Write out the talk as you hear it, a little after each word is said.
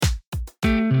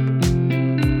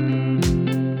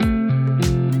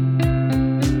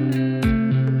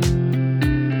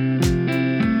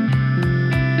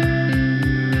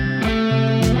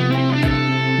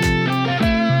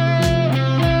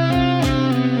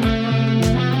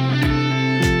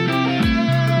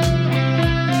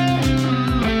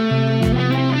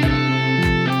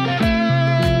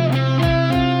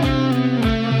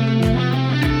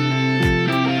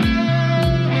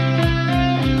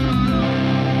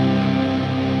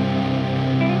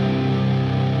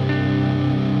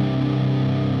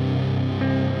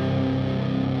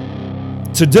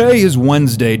Today is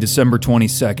Wednesday, December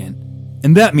 22nd,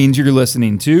 and that means you're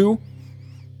listening to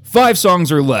 5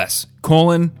 Songs or Less,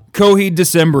 Coheed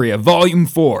Decembria, Volume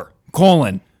 4,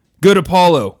 Good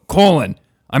Apollo,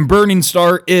 I'm Burning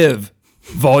Star Iv,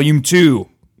 Volume 2,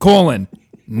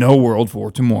 No World for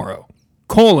Tomorrow,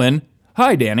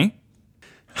 Hi Danny.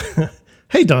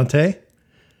 Hey Dante,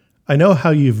 I know how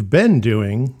you've been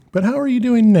doing, but how are you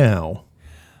doing now?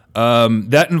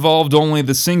 That involved only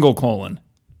the single colon.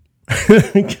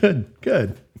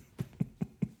 Good.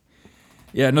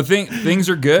 Yeah, no, things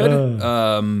are good.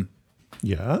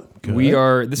 Yeah,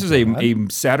 good. This is a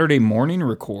Saturday morning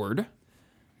record,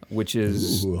 which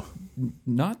is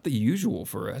not the usual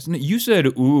for us. You said,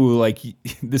 ooh, like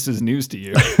this is news to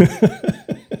you.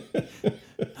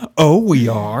 Oh, we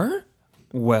are?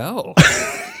 Well.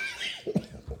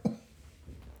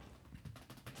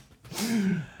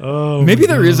 Maybe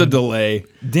there is a delay.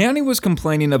 Danny was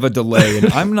complaining of a delay,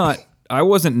 and I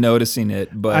wasn't noticing it,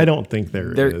 but I don't think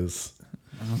there is.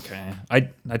 Okay. I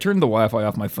turned the Wi-Fi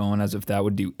off my phone as if that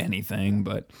would do anything,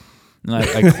 but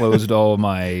I closed all of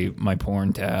my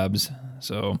porn tabs.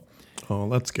 So Oh,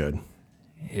 that's good.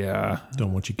 yeah.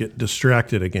 Don't want you to get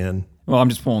distracted again. Well, I'm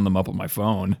just pulling them up on my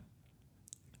phone.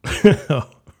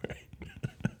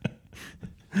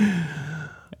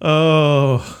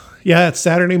 Oh, yeah, it's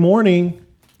Saturday morning.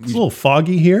 It's a little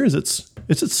foggy here. Is it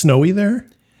snowy there?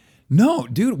 No,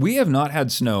 dude, we have not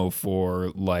had snow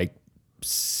for like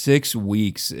 6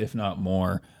 weeks, if not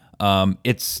more. What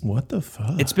the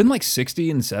fuck? It's been like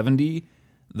 60 and 70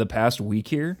 the past week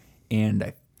here, and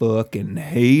I fucking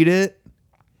hate it.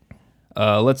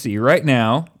 Let's see. Right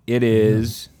now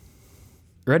it's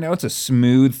a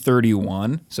smooth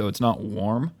 31, so it's not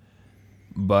warm,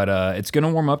 but it's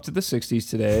gonna warm up to the 60s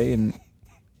today. And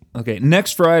okay,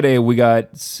 next Friday we got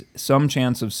some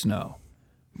chance of snow,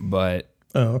 but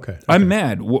okay. I'm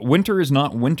mad. Winter is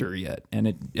not winter yet,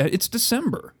 and it's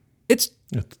December. It's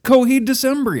Coheed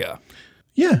Decembria.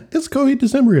 Yeah, it's Coheed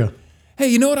Decembria. Hey,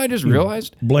 you know what I just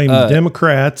realized? Blame the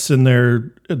Democrats and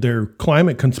their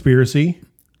climate conspiracy.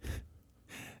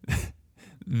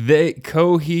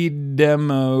 Coheed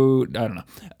demo. I don't know.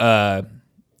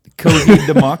 Coheed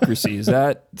democracy, is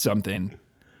that something?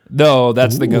 No,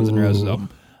 that's the Guns N' Roses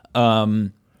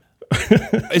album.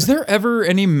 Is there ever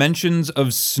any mentions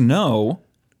of snow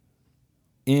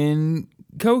in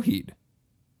Coheed?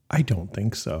 I don't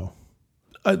think so.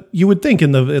 You would think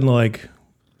in like,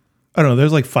 I don't know,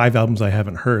 there's like 5 albums I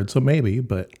haven't heard, so maybe,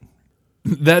 but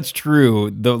that's true.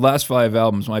 The last 5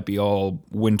 albums might be all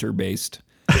winter based.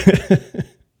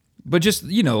 But just,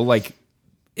 like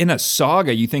in a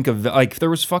saga, you think of like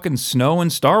there was fucking snow in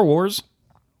Star Wars.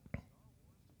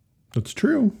 That's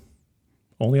true.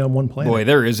 Only on one planet. Boy,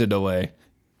 there is a delay.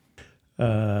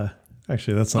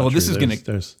 Actually, that's not true. This is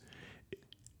there's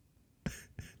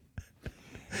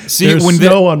See, there's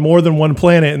snow on more than one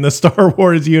planet in the Star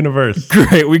Wars universe.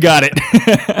 Great, we got it.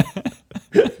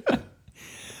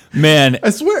 Man, I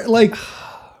swear, like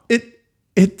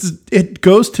it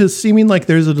goes to seeming like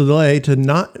there's a delay to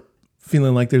not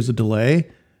feeling like there's a delay.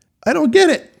 I don't get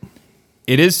it.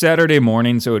 It is Saturday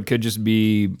morning, so it could just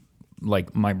be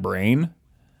like my brain.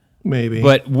 Maybe.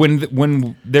 But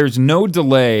when there's no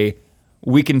delay,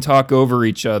 we can talk over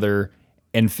each other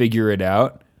and figure it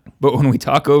out. But when we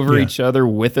talk over each other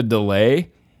with a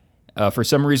delay, for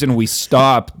some reason we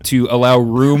stop to allow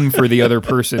room for the other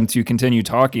person to continue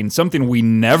talking, something we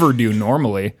never do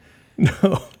normally.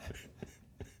 No.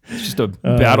 It's just a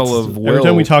battle of will. Every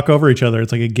time we talk over each other,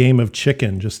 it's like a game of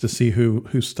chicken just to see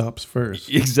who stops first.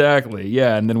 Exactly.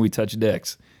 Yeah, and then we touch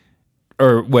dicks.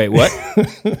 Or wait, what?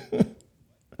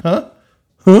 Huh?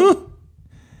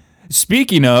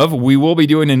 Speaking of, we will be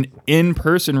doing an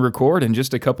in-person record in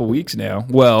just a couple weeks now.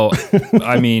 Well,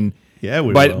 I mean, yeah,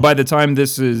 we by will. by the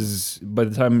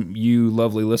time you,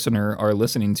 lovely listener, are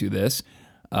listening to this,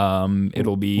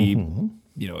 it'll be,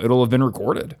 it'll have been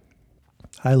recorded.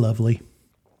 Hi, lovely.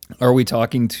 Are we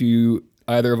talking to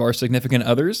either of our significant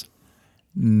others?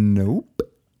 Nope.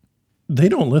 They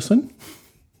don't listen.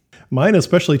 Mine,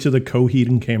 especially to the Coheed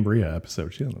and Cambria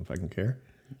episode. She doesn't fucking care.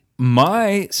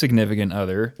 My significant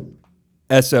other,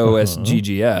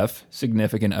 SOSGGF,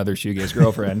 significant other shoegaze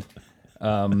girlfriend,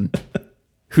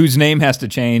 whose name has to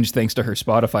change thanks to her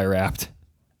Spotify Wrapped.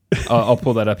 I'll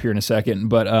pull that up here in a second.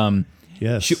 But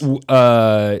yes,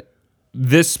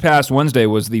 this past Wednesday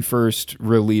was the first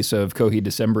release of Coheed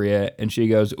Decembria, and she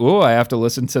goes, "Oh, I have to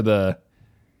listen to the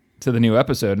new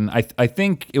episode." And I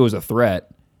think it was a threat,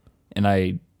 and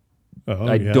I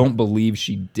don't believe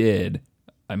she did.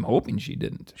 I'm hoping she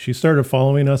didn't. She started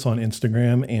following us on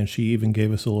Instagram, and she even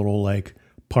gave us a little like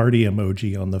party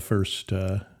emoji on the first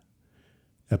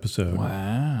episode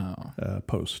Wow.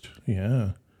 post.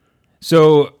 Yeah.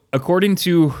 So according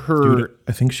to her, Dude,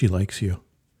 I think she likes you.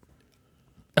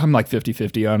 I'm like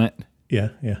 50-50 on it. Yeah,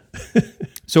 yeah.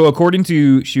 So according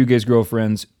to Shoegaze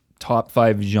Girlfriend's top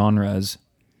 5 genres,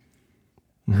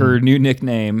 her new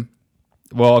nickname,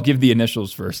 well, I'll give the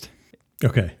initials first.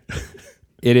 Okay.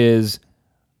 It is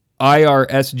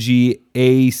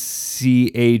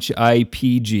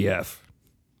IRSGACHIPGF,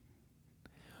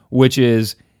 which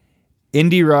is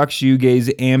indie rock,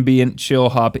 shoegaze, ambient, chill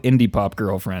hop, indie pop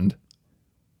girlfriend.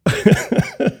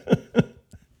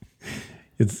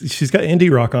 She's got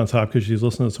indie rock on top because she's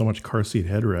listening to so much car seat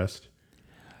headrest.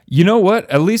 You know what?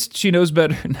 At least she knows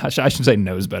better. I shouldn't say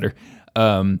knows better.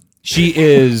 She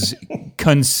is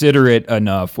considerate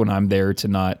enough when I'm there to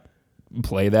not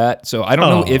play that. So I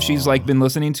don't know if she's like been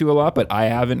listening to a lot, but I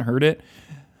haven't heard it.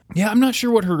 Yeah, I'm not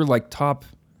sure what her like top.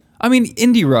 I mean,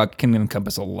 indie rock can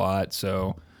encompass a lot.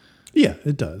 So Yeah,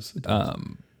 it does.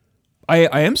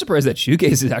 I am surprised that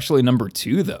shoegaze is actually number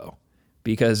 2 though,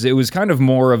 because it was kind of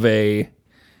more of a.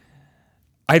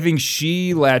 I think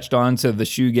she latched on to the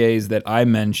shoegaze that I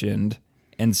mentioned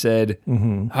and said,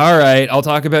 "All right, I'll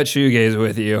talk about shoegaze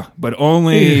with you, but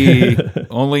only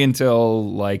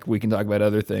until like we can talk about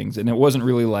other things." And it wasn't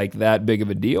really like that big of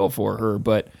a deal for her,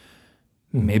 but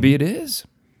maybe it is.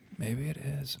 Maybe it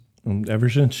is. And ever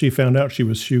since she found out she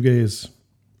was shoegaze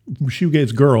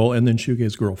girl and then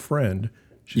shoegaze girlfriend,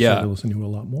 she started listening to a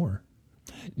lot more.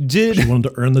 She wanted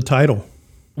to earn the title.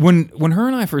 When her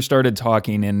and I first started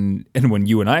talking, and when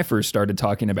you and I first started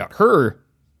talking about her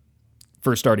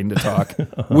first starting to talk,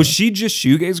 was she just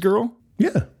shoegaze girl?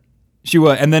 Yeah. She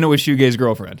was, and then it was shoegaze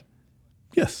girlfriend.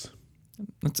 Yes.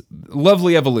 That's a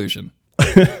lovely evolution.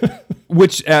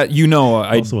 Which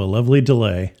Also a lovely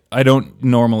delay. I don't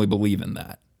normally believe in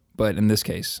that, but in this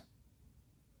case,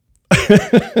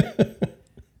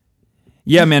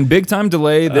 yeah, man, big time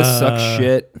delay. This sucks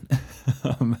shit.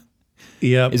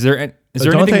 Yep. Is there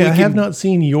Dante, anything I have not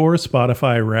seen your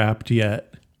Spotify Wrapped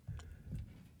yet.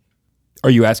 Are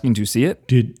you asking to see it?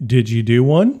 Did you do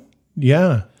one?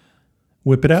 Yeah.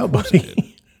 Whip it out,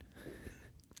 buddy.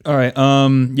 All right.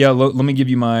 Yeah. Let me give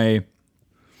you my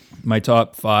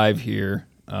top 5 here.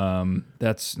 I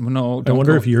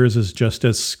wonder if yours is just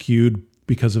as skewed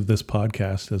because of this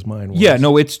podcast as mine was. Yeah.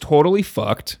 No, it's totally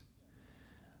fucked.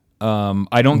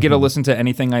 I don't get to listen to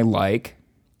anything I like.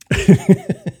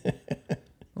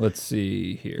 Let's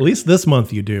see here. At least this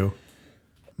month you do.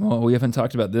 Well, we haven't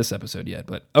talked about this episode yet,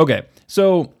 but okay.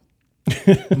 So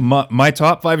my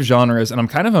top 5 genres, and I'm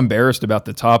kind of embarrassed about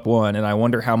the top one, and I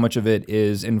wonder how much of it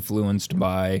is influenced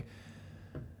by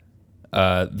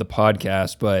the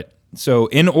podcast. But so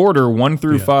in order, 1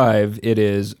 through 5, it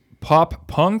is pop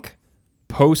punk,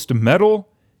 post metal,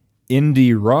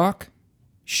 indie rock,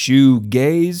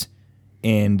 shoegaze,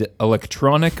 and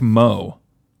electronic emo.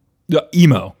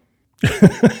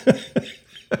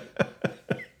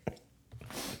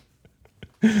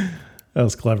 That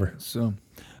was clever. So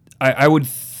I would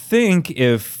think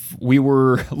if we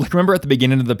were, like, remember at the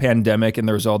beginning of the pandemic and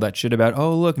there was all that shit about,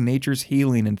 oh, look, nature's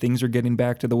healing and things are getting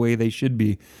back to the way they should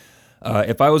be.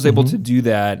 If I was able to do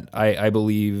that, I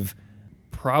believe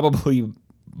probably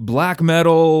black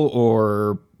metal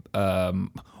or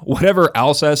whatever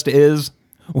Alcest is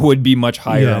would be much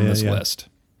higher on this list.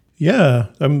 Yeah,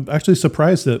 I'm actually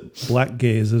surprised that Black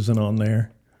Gaze isn't on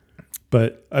there.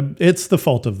 But it's the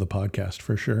fault of the podcast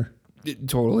for sure.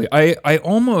 Totally. I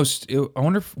wonder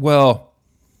if, well,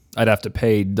 I'd have to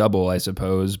pay double, I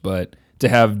suppose, but to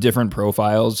have different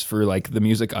profiles for like the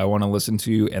music I want to listen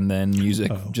to and then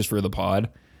music just for the pod.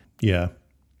 Yeah.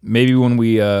 Maybe when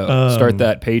we start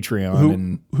that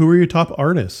Patreon. Who are your top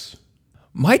artists?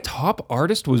 My top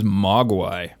artist was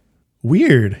Mogwai.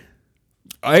 Weird.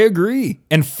 I agree.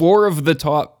 And 4 of the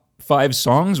top 5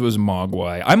 songs was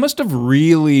Mogwai. I must have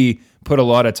really put a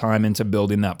lot of time into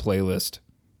building that playlist.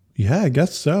 Yeah, I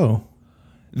guess so.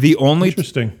 The only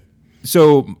Interesting.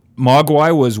 So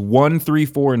Mogwai was 1, 3,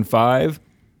 4, and 5.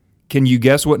 Can you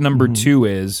guess what number 2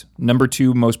 is? Number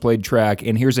 2 most played track.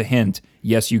 And here's a hint.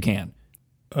 Yes, you can.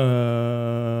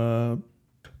 Flying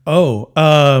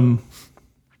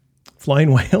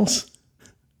Whales?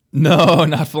 No,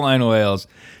 not Flying Whales.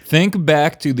 Think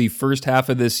back to the first half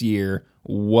of this year.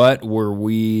 What were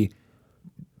we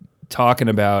talking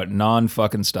about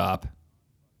non-fucking stop?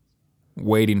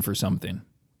 Waiting for something.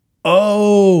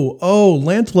 Oh,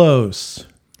 Lantlos.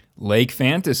 Lake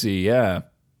Fantasy, yeah.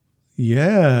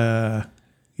 Yeah.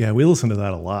 Yeah, we listen to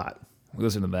that a lot. We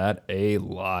listen to that a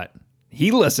lot.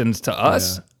 He listens to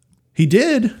us. Yeah. He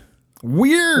did.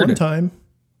 Weird. One time.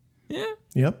 Yeah.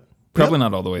 Yep. Probably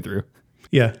not all the way through.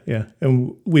 Yeah, yeah.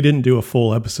 And we didn't do a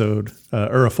full episode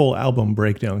or a full album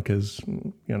breakdown because,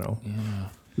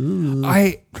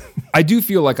 I do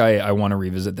feel like I want to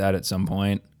revisit that at some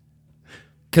point.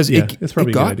 Because it's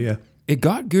probably a good idea. It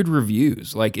got good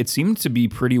reviews. Like, it seemed to be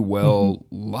pretty well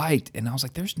liked. And I was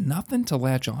like, there's nothing to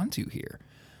latch onto here.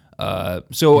 I'm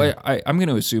going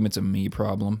to assume it's a me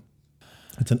problem.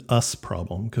 It's an us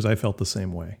problem because I felt the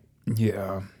same way.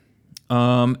 Yeah.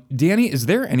 Danny, is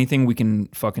there anything we can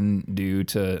fucking do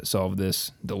to solve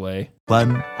this delay?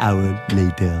 1 hour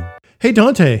later. Hey,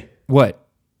 Dante. What?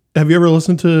 Have you ever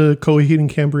listened to Coheed and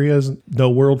Cambria's No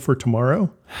World for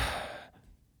Tomorrow?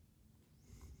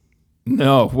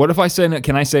 No. What if I say no?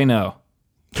 Can I say no?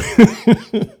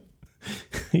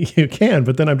 You can,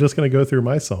 but then I'm just going to go through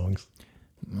my songs.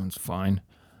 That's fine.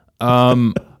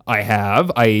 I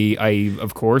have. I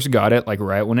of course got it like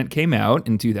right when it came out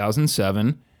in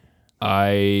 2007.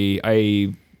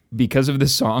 I because of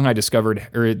this song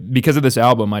because of this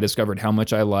album I discovered how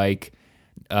much I like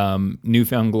New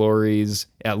Found Glory's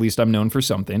At Least I'm Known for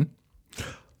Something.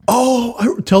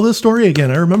 Oh, tell this story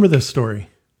again. I remember this story.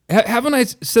 Haven't I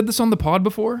said this on the pod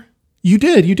before? You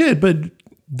did, but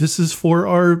this is for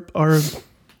our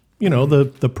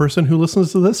the person who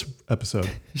listens to this episode.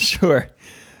 Sure.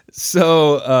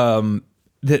 So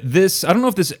this, I don't know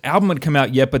if this album had come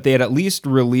out yet, but they had at least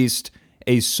released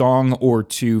a song or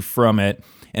two from it.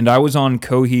 And I was on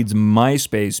Coheed's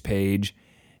MySpace page,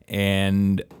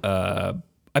 and I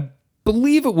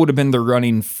believe it would have been The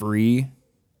Running Free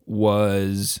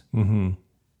was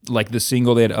like the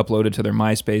single they had uploaded to their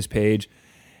MySpace page.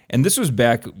 And this was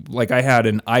back, like I had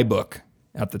an iBook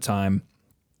at the time.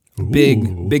 Ooh.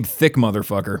 Big, thick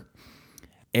motherfucker.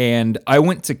 And I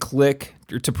went to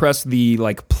press the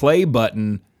like play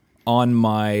button on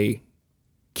my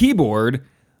keyboard,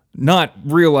 not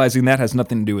realizing that has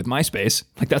nothing to do with MySpace.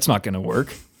 Like, that's not going to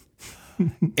work.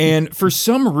 And for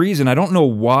some reason, I don't know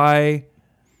why,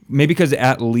 maybe because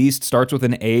At Least starts with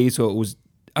an A, so it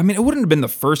wouldn't have been the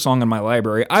first song in my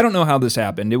library. I don't know how this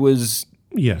happened. It was...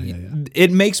 Yeah.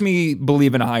 It makes me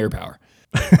believe in a higher power.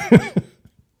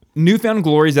 New Found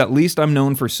Glory's At Least I'm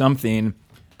Known for Something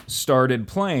started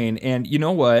playing, and you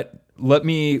know what? Let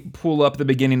me pull up the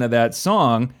beginning of that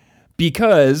song,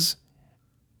 because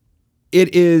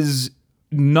it is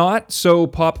not so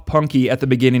pop punky at the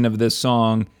beginning of this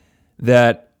song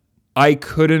that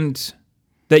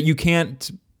you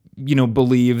can't,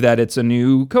 believe that it's a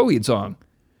new Coheed song.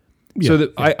 Yeah,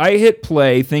 so I hit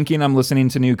play thinking I'm listening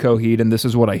to new Coheed, and this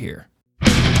is what I hear.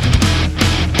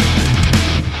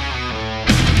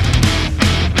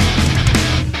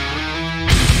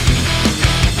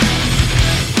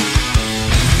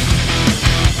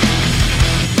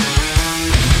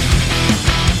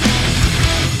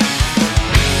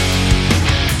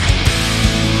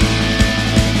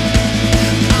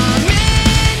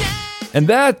 And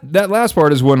that last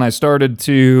part is when I started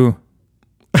to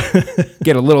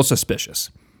get a little suspicious.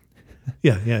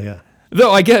 Yeah.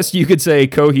 Though I guess you could say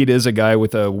Coheed is a guy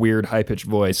with a weird high-pitched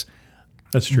voice.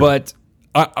 That's true. But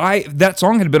that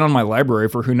song had been on my library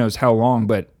for who knows how long,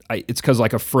 but it's because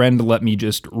like a friend let me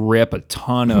just rip a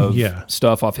ton of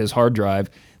stuff off his hard drive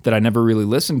that I never really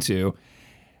listened to.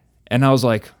 And I was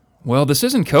like, well, this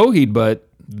isn't Coheed, but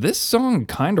this song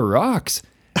kind of rocks.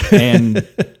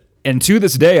 And to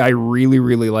this day, I really,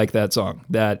 really like that song.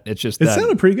 It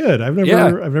sounded pretty good. I've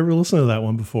never listened to that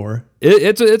one before.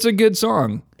 It's a good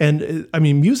song. And I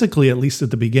mean, musically, at least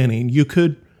at the beginning,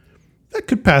 that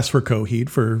could pass for Coheed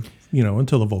for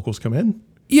until the vocals come in.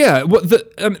 Yeah, well,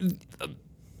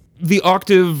 the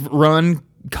octave run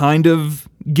kind of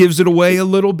gives it away a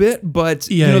little bit, but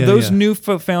those New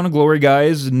Found Glory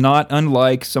guys, not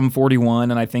unlike Sum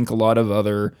 41, and I think a lot of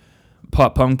other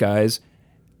pop punk guys,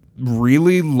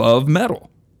 really love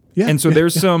metal. Yeah. And so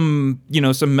there's some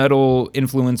metal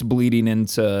influence bleeding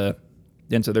into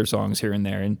their songs here and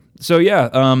there. And so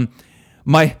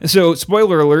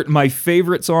spoiler alert, my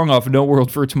favorite song off No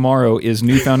World for Tomorrow is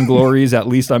New Found Glory's At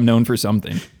Least I'm Known for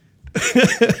Something.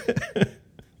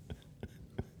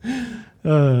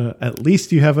 At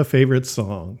least you have a favorite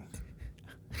song.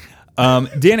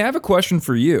 Dan, I have a question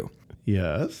for you.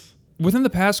 Yes. Within the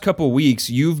past couple weeks,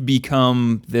 you've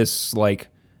become this like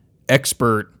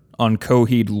expert on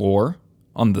Coheed lore,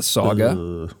 on the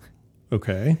saga.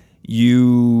 Okay.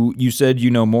 You said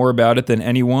you know more about it than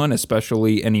anyone,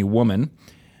 especially any woman.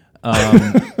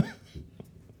 And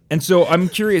so I'm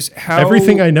curious how...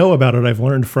 Everything I know about it, I've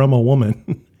learned from a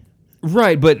woman.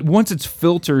 Right, but once it's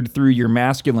filtered through your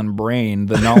masculine brain,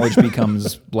 the knowledge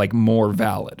becomes like more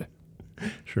valid.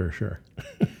 Sure.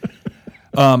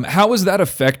 How has that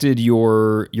affected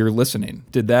your listening?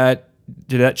 Did that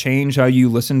that change how you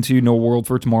listen to No World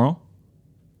for Tomorrow?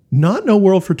 Not No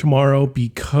World for Tomorrow,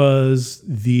 because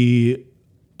the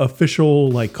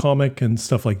official like comic and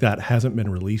stuff like that hasn't been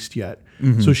released yet.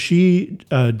 So she,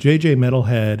 JJ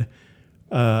Metalhead,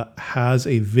 has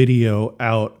a video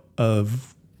out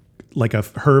of like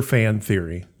her fan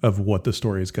theory of what the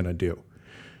story is going to do.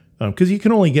 Because you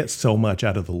can only get so much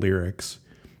out of the lyrics,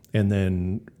 and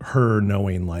then her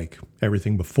knowing like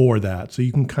everything before that. So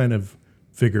you can kind of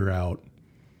figure out,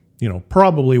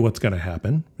 probably what's going to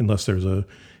happen, unless there's a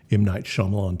M. Night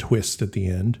Shyamalan twist at the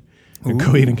end. And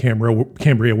Coheed and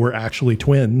Cambria were actually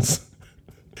twins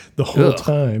the whole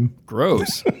time.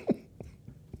 Gross.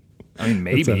 I mean,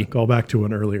 maybe. Call back to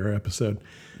an earlier episode.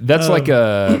 That's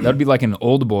that'd be like an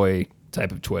Old Boy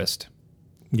type of twist.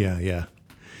 Yeah.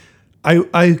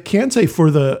 I can say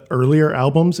for the earlier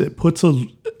albums, it puts a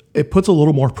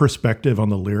little more perspective on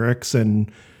the lyrics,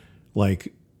 and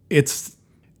like it's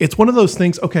one of those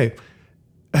things. Okay,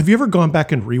 have you ever gone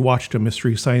back and rewatched a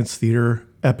Mystery Science Theater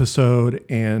episode,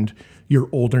 and you're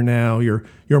older now, you're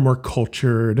more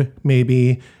cultured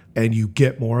maybe, and you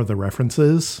get more of the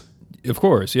references? Of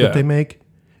course, yeah. That they make?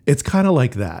 It's kind of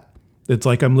like that. It's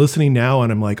like I'm listening now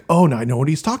and I'm like, oh, now I know what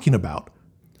he's talking about.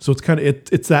 So it's kind of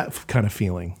it's that kind of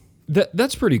feeling.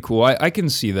 That's pretty cool. I can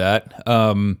see that.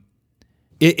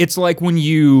 It's like when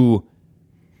you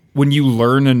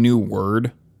learn a new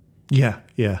word. Yeah.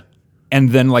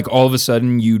 And then like all of a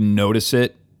sudden you notice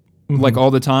it like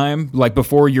all the time. Like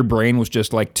before your brain was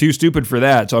just like too stupid for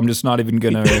that, so I'm just not even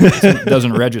gonna it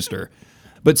doesn't register.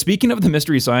 But speaking of the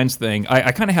Mystery Science thing,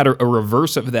 I kind of had a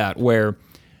reverse of that where,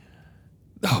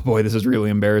 oh boy, this is really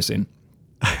embarrassing.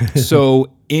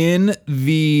 So in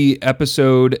the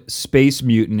episode Space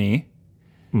Mutiny,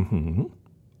 I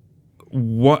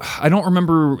don't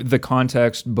remember the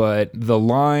context, but the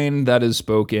line that is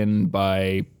spoken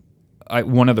by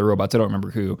one of the robots, I don't remember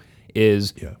who,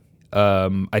 is,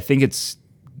 I think it's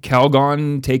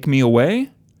Calgon, take me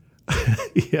away?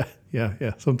 Yeah,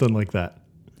 something like that.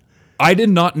 I did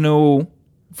not know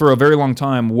for a very long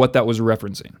time what that was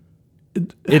referencing.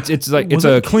 It's like it's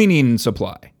a cleaning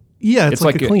supply. Yeah, it's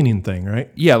like a cleaning thing,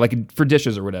 right? Yeah, like for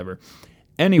dishes or whatever.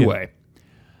 Anyway,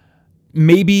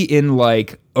 maybe in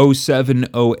like 07,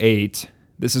 08,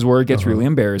 this is where it gets really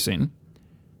embarrassing.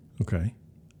 Okay.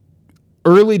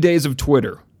 Early days of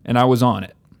Twitter, and I was on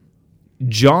it.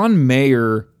 John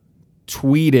Mayer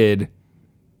tweeted,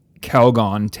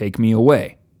 Calgon, take me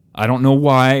away. I don't know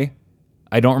why.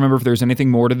 I don't remember if there's anything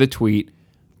more to the tweet,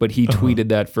 but he tweeted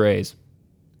that phrase.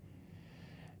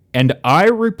 And I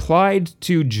replied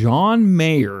to John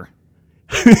Mayer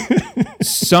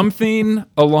something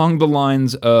along the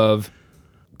lines of,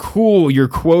 cool, you're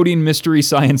quoting Mystery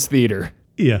Science Theater.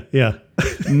 Yeah.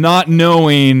 Not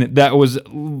knowing that was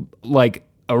like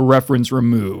a reference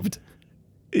removed.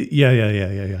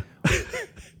 Yeah.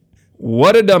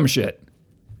 What a dumb shit.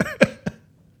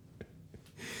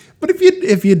 But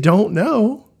if you don't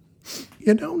know,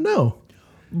 you don't know.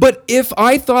 But if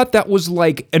I thought that was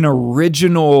like an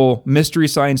original Mystery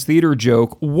Science Theater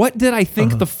joke, what did I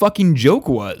think the fucking joke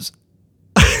was?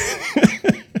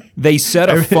 They said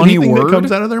a funny Anything word that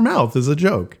comes out of their mouth is a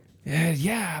joke.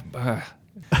 Yeah.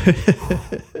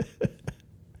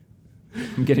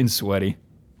 I'm getting sweaty.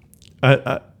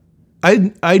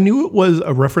 I knew it was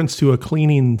a reference to a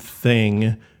cleaning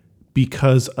thing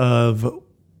because of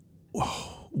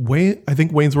I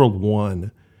think Wayne's World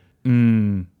 1.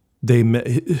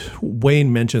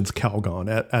 Wayne mentions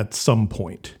Calgon at some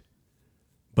point,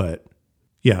 but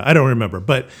yeah, I don't remember.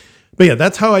 But yeah,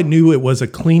 that's how I knew it was a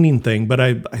cleaning thing. But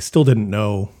I still didn't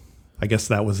know. I guess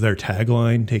that was their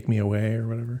tagline, "Take me away" or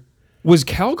whatever. Was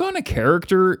Calgon a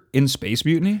character in Space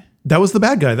Mutiny? That was the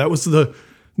bad guy. That was the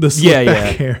slick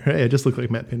back hair. Hey, I just look like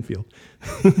Matt Pinfield.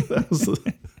 That was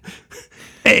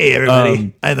hey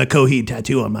everybody, I have a Coheed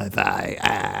tattoo on my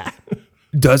thigh.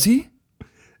 Does he?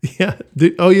 Yeah.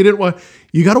 You didn't watch?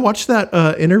 You got to watch that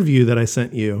interview that I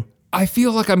sent you. I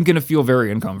feel like I'm gonna feel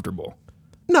very uncomfortable.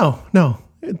 No,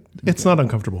 it's not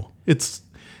uncomfortable. It's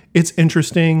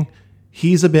interesting.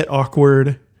 He's a bit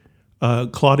awkward.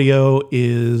 Claudio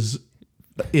is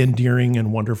endearing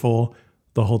and wonderful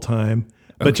the whole time.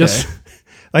 But just,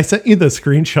 I sent you the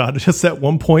screenshot. Just at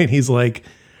one point, he's like,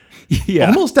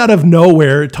 almost out of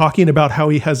nowhere, talking about how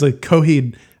he has a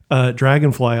Coheed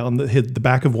dragonfly on the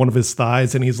back of one of his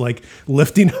thighs, and he's like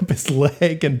lifting up his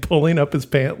leg and pulling up his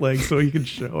pant leg so he can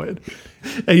show it.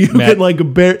 And you can like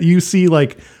you see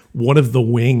like one of the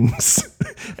wings,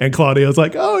 and Claudio's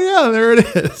like, "Oh yeah, there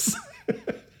it is."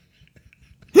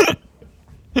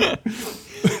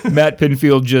 Matt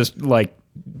Pinfield just like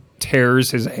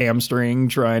tears his hamstring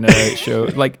trying to show,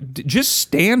 like, just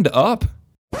stand up.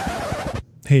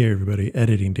 Hey everybody,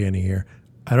 editing Danny here.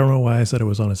 I don't know why I said it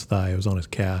was on his thigh. It was on his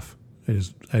calf. I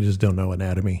just don't know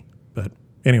anatomy. But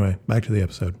anyway, back to the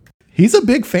episode. He's a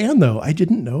big fan though. I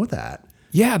didn't know that.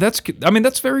 Yeah, that's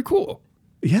very cool.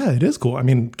 Yeah, it is cool. I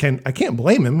mean, I can't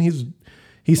blame him.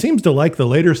 He seems to like the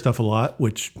later stuff a lot,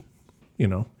 which,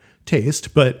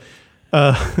 taste, but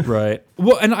right.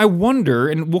 Well, and I wonder,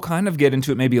 and we'll kind of get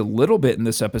into it maybe a little bit in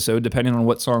this episode, depending on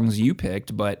what songs you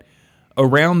picked, but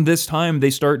around this time, they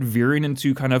start veering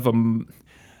into kind of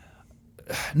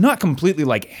not completely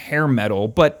like hair metal,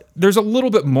 but there's a little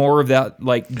bit more of that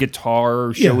like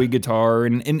guitar, showy guitar,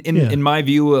 and in my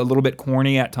view, a little bit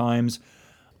corny at times.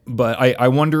 But I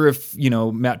wonder if,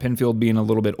 Matt Pinfield being a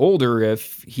little bit older,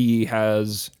 if he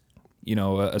has,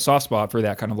 a soft spot for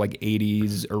that kind of like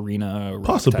 80s arena rock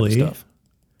possibly type stuff.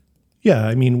 Yeah,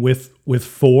 I mean, with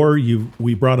 4,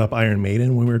 we brought up Iron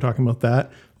Maiden when we were talking about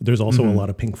that. There's also a lot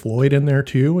of Pink Floyd in there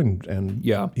too, and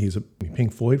he's a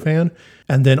Pink Floyd fan.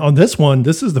 And then on this one,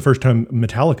 this is the first time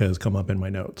Metallica has come up in my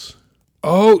notes.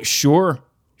 Oh, sure.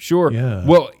 Yeah.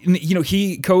 Well,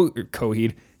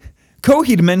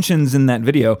 Coheed mentions in that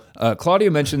video,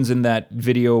 Claudio mentions in that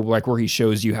video, like where he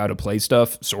shows you how to play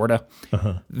stuff, sorta,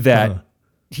 that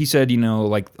he said,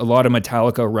 like a lot of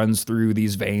Metallica runs through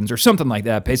these veins or something like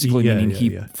that, basically meaning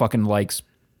he fucking likes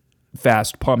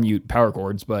fast palm mute power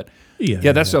chords. But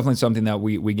that's definitely something that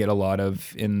we get a lot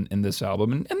of in this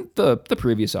album and the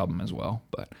previous album as well.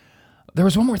 But there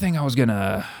was one more thing I was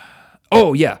gonna...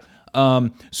 Oh, yeah.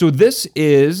 So this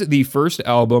is the first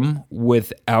album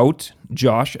without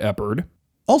Josh Eppard.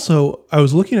 Also, I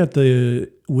was looking at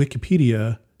the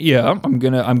Wikipedia. Yeah, I'm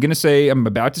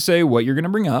about to say what you're gonna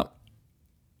bring up.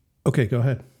 Okay, go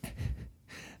ahead.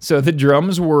 So the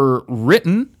drums were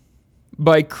written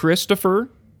by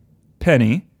Christopher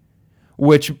Penny,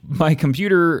 which my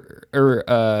computer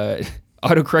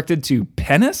autocorrected to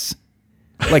penis,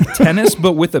 like tennis,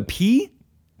 but with a P.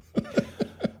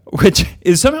 Which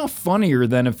is somehow funnier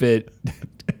than if it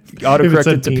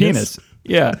autocorrected to penis.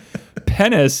 Yeah.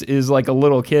 Penis is like a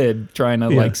little kid trying to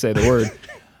like say the word.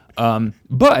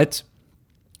 But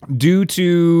due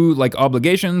to like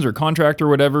obligations or contract or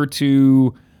whatever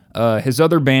to his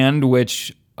other band,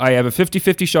 which I have a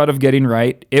 50-50 shot of getting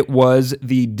right, it was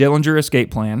the Dillinger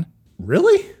Escape Plan.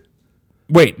 Really?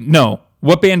 Wait, no.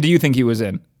 What band do you think he was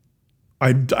in?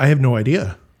 I have no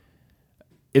idea.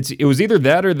 It was either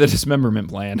that or the Dismemberment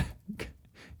Plan,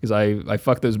 because I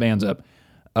fucked those bands up.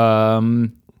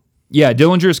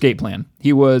 Dillinger Escape Plan.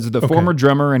 He was the former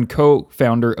drummer and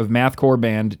co-founder of mathcore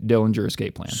band Dillinger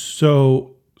Escape Plan.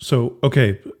 So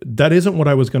okay, that isn't what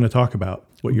I was going to talk about.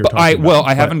 What you're talking about. Well,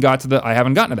 I haven't gotten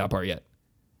to that part yet.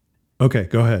 Okay,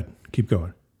 go ahead. Keep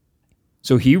going.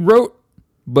 So he wrote,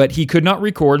 but he could not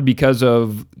record because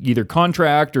of either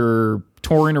contract or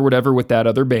touring or whatever with that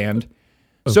other band.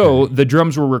 Okay. So the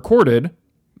drums were recorded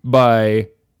by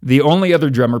the only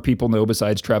other drummer people know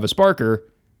besides Travis Barker,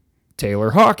 Taylor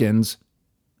Hawkins,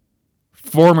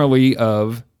 formerly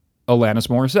of Alanis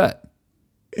Morissette.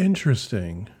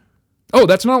 Interesting. Oh,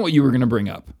 that's not what you were going to bring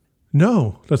up.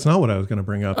 No, that's not what I was going to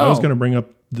bring up. I was going to bring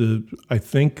up I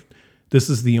think this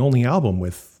is the only album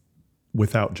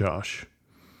without Josh.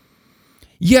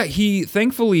 Yeah, he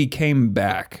thankfully came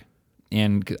back.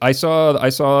 And I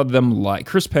saw them live.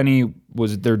 Chris Penny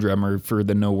was their drummer for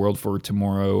the No World for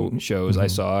Tomorrow shows I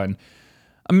saw. And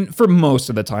I mean, for most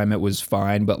of the time it was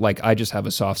fine, but like I just have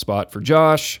a soft spot for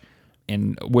Josh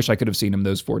and wish I could have seen him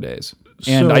those 4 days.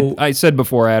 And I said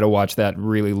before I had to watch that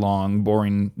really long,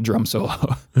 boring drum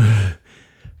solo.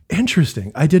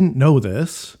 Interesting. I didn't know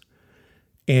this.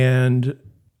 And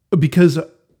because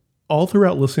all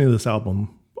throughout listening to this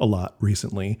album a lot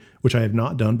recently, which I have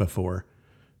not done before,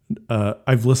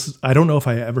 I've listened. I don't know if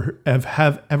I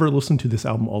have ever listened to this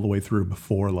album all the way through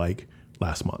before, like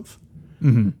last month.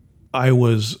 Mm-hmm. I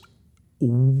was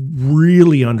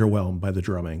really underwhelmed by the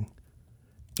drumming,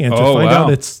 and to find out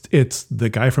it's the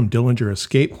guy from Dillinger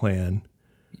Escape Plan.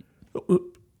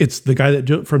 It's the guy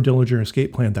from Dillinger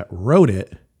Escape Plan that wrote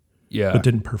it, but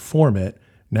didn't perform it.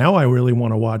 Now I really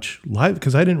want to watch live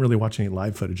because I didn't really watch any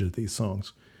live footage of these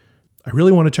songs. I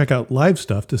really want to check out live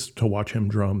stuff to watch him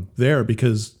drum there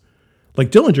because. Like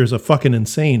Dillinger's a fucking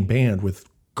insane band with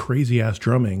crazy ass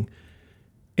drumming,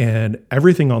 and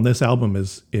everything on this album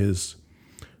is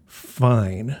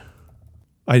fine.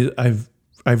 I've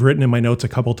written in my notes a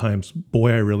couple times,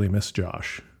 boy, I really miss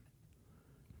Josh.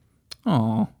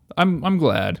 Oh, I'm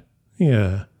glad.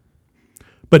 Yeah,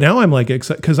 but now I'm like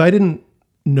excited because I didn't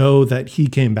know that he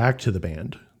came back to the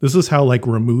band. This is how like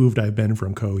removed I've been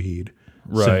from Coheed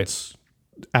since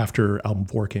after album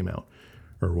 4 came out,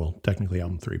 or well, technically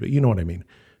album 3, but you know what I mean.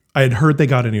 I had heard they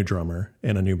got a new drummer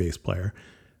and a new bass player,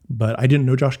 but I didn't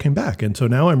know Josh came back. And so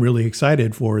now I'm really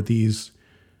excited for the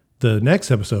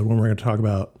next episode when we're going to talk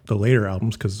about the later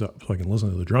albums, so I can listen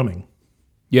to the drumming.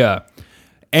 Yeah.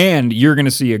 And you're going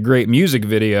to see a great music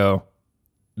video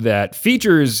that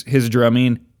features his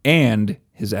drumming and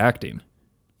his acting.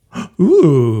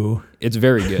 Ooh. It's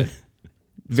very good.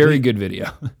 Very good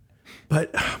video.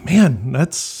 But man,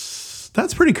 that's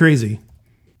pretty crazy.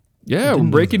 Yeah,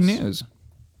 breaking news.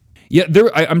 Yeah,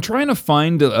 I'm trying to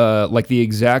find like the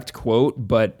exact quote,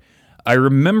 but I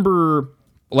remember,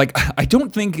 like, I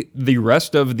don't think the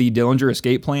rest of the Dillinger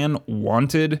Escape Plan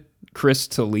wanted Chris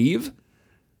to leave.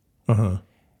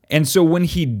 And so when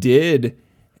he did,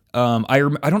 I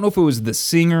don't know if it was the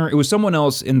singer, it was someone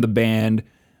else in the band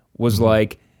was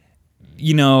like,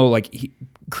 you know, like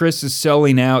Chris is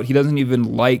selling out. He doesn't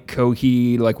even like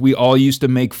Coheed. Like, we all used to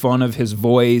make fun of his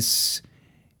voice,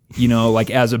 you know, like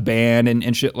as a band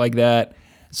and shit like that.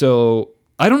 So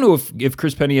I don't know if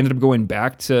Chris Penny ended up going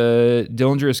back to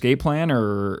Dillinger Escape Plan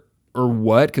or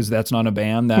what, because that's not a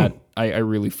band that I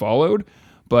really followed.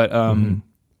 But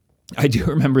I do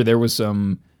remember there was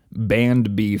some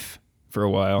band beef for a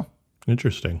while.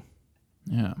 Interesting.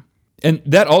 Yeah. And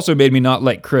that also made me not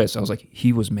like Chris. I was like,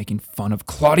 he was making fun of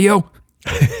Claudio.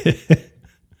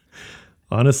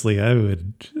 Honestly, I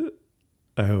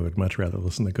would much rather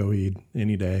listen to Coheed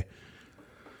any day.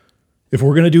 If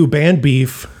we're gonna do band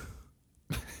beef,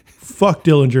 fuck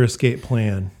Dillinger Escape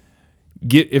Plan.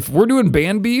 If we're doing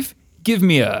band beef, give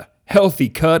me a healthy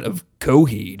cut of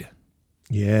Coheed.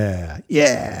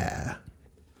 Yeah.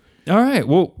 All right.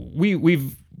 Well,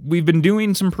 we've been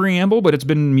doing some preamble, but it's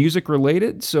been music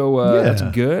related, so that's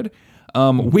good.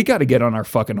 We got to get on our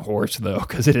fucking horse though,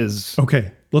 because it is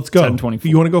okay. Let's go. 10:24.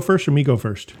 You want to go first or me go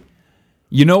first?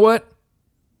 You know what?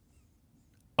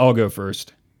 I'll go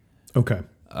first. Okay.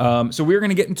 So we're going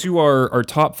to get into our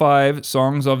top 5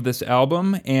 songs of this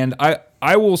album, and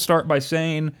I will start by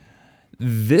saying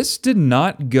this did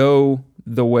not go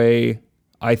the way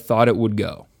I thought it would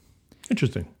go.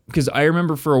 Interesting. Because I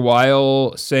remember for a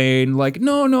while saying like,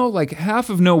 no, like half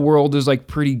of No World is like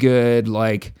pretty good,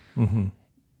 like,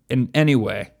 and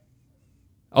anyway,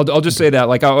 I'll just say that,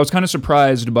 like, I was kind of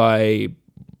surprised by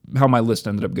how my list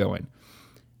ended up going.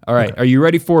 All right, Are you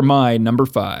ready for my number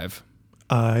 5?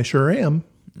 I sure am.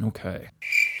 Okay.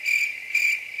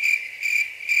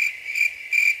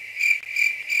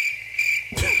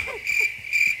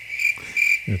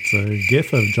 It's a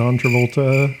gif of John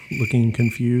Travolta looking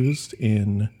confused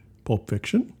in Pulp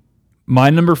Fiction. My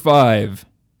number 5,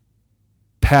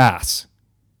 pass.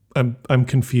 I'm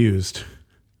confused.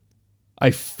 I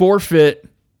forfeit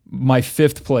my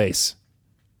 5th place.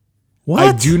 What?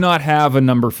 I do not have a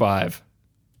number 5.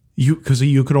 Because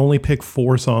you could only pick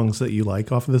 4 songs that you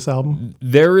like off of this album?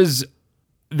 There's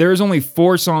only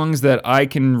 4 songs that I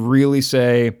can really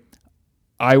say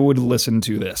I would listen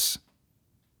to this.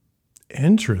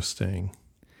 Interesting.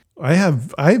 I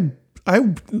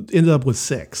ended up with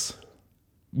 6.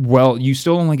 Well, you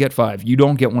still only get 5. You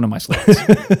don't get one of my slots.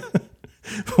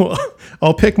 Well,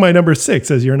 I'll pick my number 6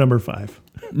 as your number 5.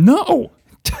 No.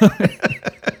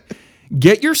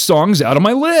 Get your songs out of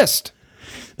my list.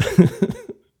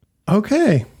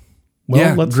 Okay. Well,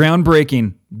 yeah,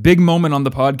 groundbreaking. Big moment on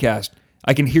the podcast.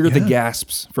 I can hear the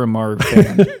gasps from our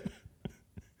fan.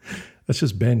 That's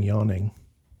just Ben yawning.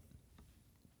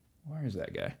 Where is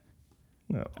that guy?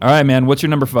 No. All right, man. What's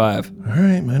your number 5? All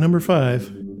right, my number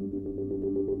 5.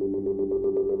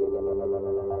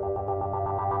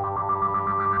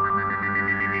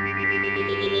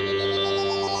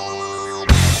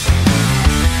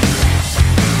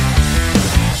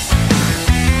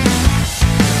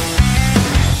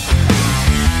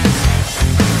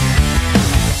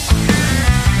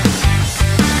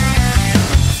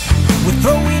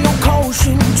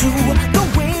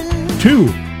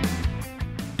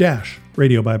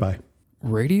 Radio Bye Bye.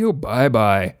 Radio Bye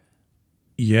Bye.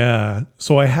 Yeah.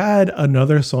 So I had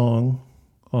another song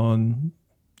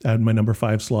at my number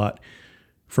 5 slot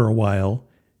for a while.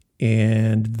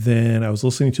 And then I was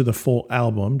listening to the full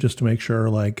album just to make sure,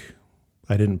 like,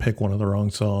 I didn't pick one of the wrong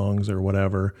songs or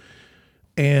whatever.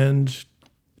 And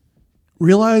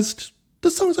realized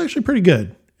this song's actually pretty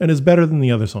good and is better than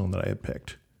the other song that I had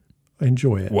picked. I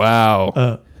enjoy it.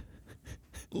 Wow.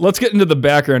 Let's get into the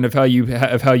background of how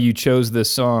you chose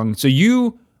this song. So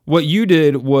what you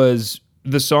did was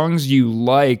the songs you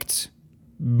liked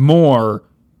more,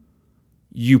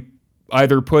 you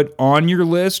either put on your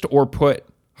list or put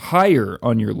higher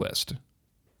on your list.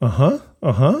 Okay.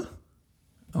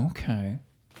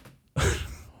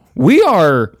 We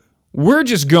are we're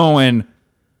just going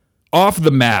off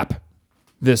the map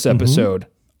this episode.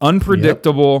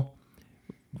 Unpredictable.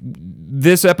 Yep.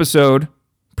 This episode,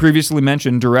 previously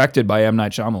mentioned, directed by M.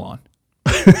 Night Shyamalan.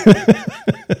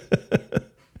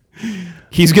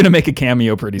 He's going to make a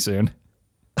cameo pretty soon.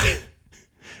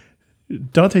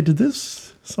 Dante, did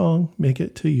this song make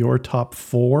it to your top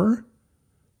 4?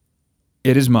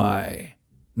 It is my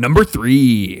number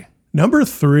 3. Number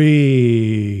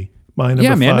 3. My number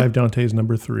 5, man. Dante's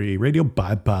number 3. Radio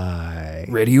Bye Bye.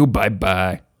 Radio Bye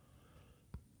Bye.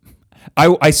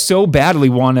 I so badly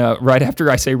want to, right after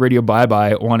I say Radio Bye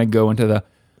Bye, want to go into the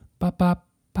ba ba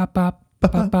ba ba ba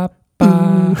ba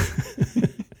ba.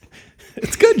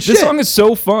 It's good shit. This song is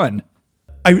so fun.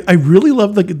 I really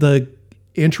love the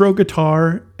intro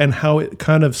guitar and how it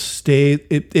kind of stays.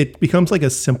 It becomes like a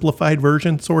simplified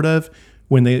version, sort of.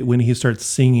 When he starts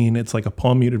singing, it's like a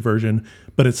palm muted version,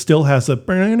 but it still has a.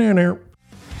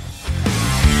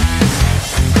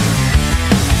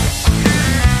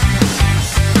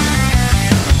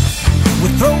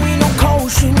 We're throwing no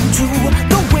caution to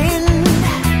the wind.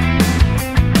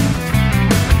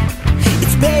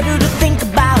 It's better to think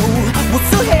about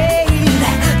what's ahead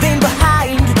than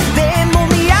behind. Them on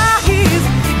the eyes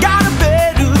got a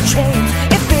better chance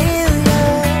at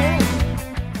failure.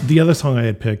 The other song I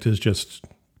had picked is just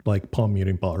like palm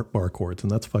muting bar chords,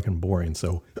 and that's fucking boring.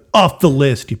 So off the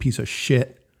list, you piece of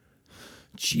shit.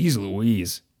 Jeez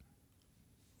Louise.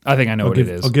 I think I know what it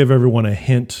is. I'll give everyone a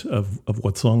hint of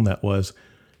what song that was.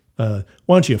 Why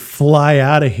don't you fly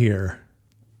out of here?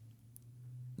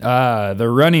 The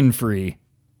Running Free.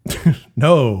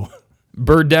 No.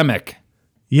 Birdemic.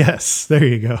 Yes, there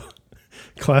you go.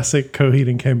 Classic Coheed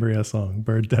and Cambria song,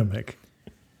 Birdemic.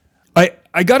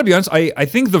 I got to be honest, I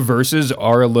think the verses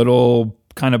are a little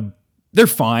kind of, they're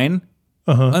fine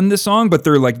on this song, but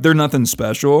they're nothing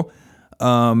special.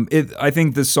 I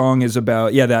think this song is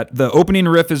about, that the opening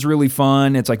riff is really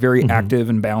fun. It's like very active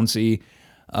and bouncy.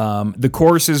 The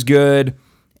chorus is good.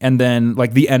 And then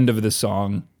like the end of the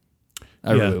song,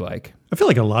 I really like. I feel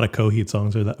like a lot of Coheed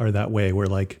songs are that way, where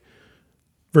like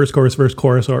verse,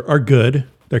 chorus are good.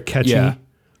 They're catchy,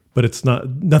 but it's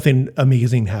nothing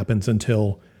amazing happens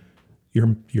until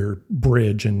your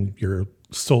bridge and your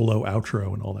solo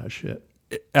outro and all that shit.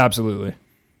 Absolutely.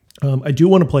 I do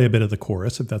want to play a bit of the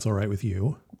chorus, if that's all right with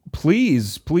you.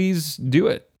 Please do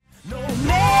it. No neighbors.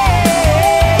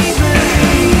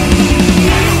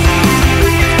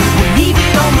 We're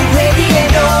leaving on the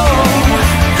radio.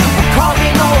 We're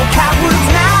calling all cowards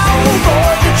now,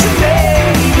 boy, that you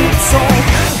made it. So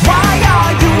why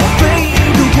are you afraid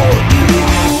of what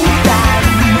you've done?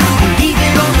 We're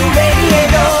leaving on the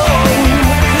radio.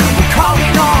 We're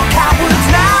calling all cowards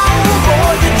now,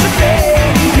 boy, that you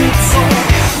made it. So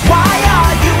why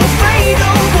are you afraid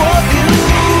of what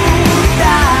you've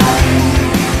done?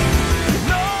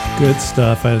 Good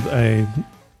stuff. I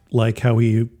like how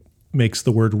he makes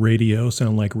the word radio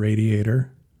sound like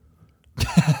radiator.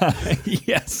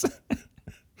 Yes.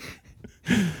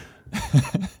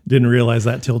 Didn't realize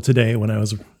that till today when I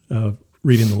was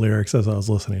reading the lyrics as I was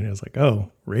listening. I was like,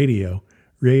 oh, radio,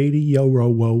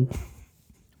 whoa.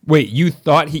 Wait, you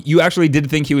actually did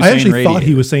think he was I saying actually radiator. thought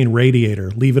he was saying radiator.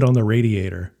 Leave it on the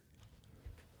radiator.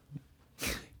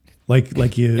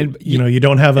 Like you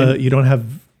don't have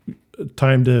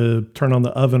time to turn on the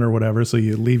oven or whatever, so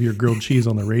you leave your grilled cheese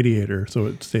on the radiator so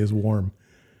it stays warm.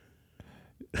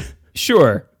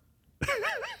 Sure.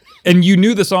 And you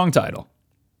knew the song title.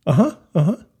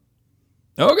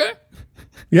 Okay.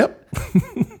 Yep.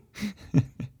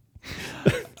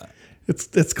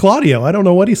 It's Claudio. I don't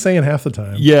know what he's saying half the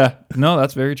time. Yeah. No,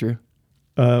 that's very true.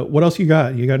 What else you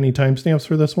got? You got any timestamps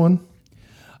for this one?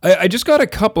 I just got a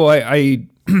couple. I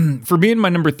for being my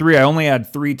number 3, I only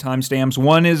had 3 timestamps.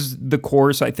 One is the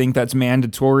chorus. I think that's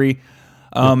mandatory.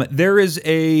 There is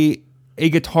a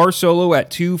guitar solo at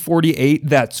 2:48.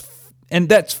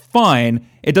 That's fine.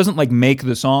 It doesn't like make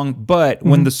the song, but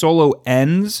when the solo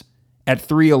ends at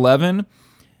 3:11,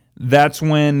 that's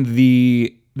when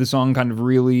the song kind of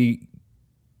really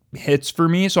hits for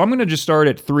me. So I'm going to just start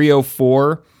at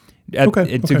 3:04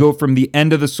 to go from the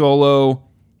end of the solo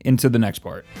into the next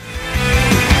part.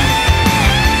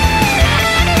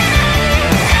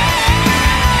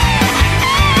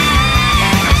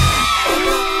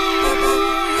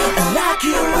 Like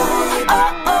you,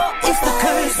 it's the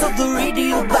curse of the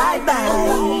radio, bye-bye.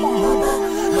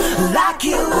 Like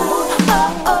you,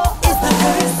 it's the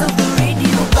curse of the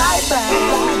radio, bye-bye.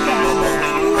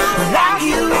 Like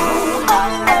you,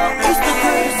 it's the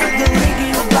curse of the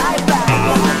radio, bye-bye.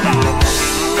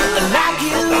 Like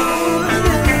you.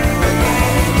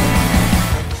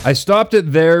 I stopped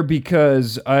it there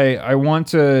because I want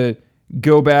to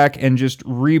go back and just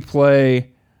replay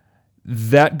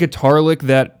that guitar lick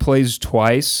that plays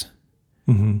twice.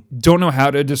 Don't know how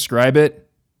to describe it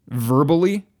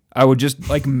verbally. I would just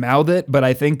like mouth it, but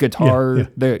I think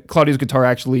the Claudia's guitar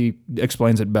actually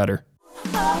explains it better.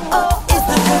 Oh, it's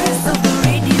the curse of the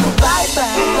radio.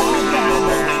 Bye-bye.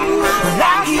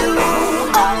 Like you.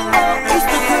 Oh, it's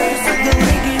the curse of the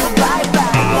radio. Bye-bye.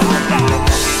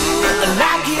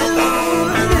 Like you.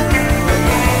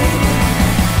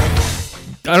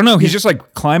 I don't know. He's just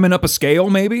like climbing up a scale,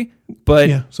 maybe, but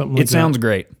something like it sounds that.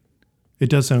 great. It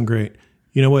does sound great.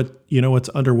 You know what? You know what's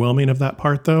underwhelming of that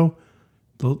part though?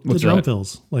 The drum that?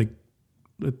 fills. Like,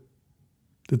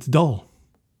 it's dull.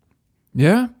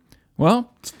 Yeah.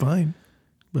 Well, It's fine,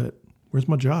 but where's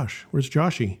my Josh? Where's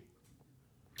Joshy?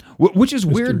 which is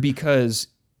weird because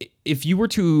if you were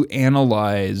to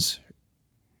analyze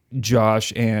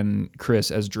Josh and Chris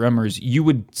as drummers, you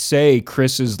would say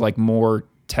Chris is like more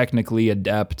technically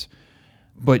adept.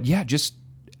 But yeah, just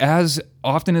as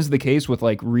often is the case with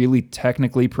like really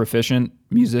technically proficient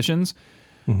musicians,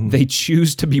 they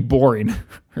choose to be boring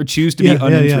or choose to be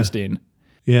uninteresting.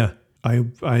 Yeah,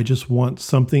 I just want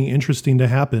something interesting to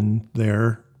happen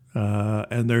there.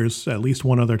 And there's at least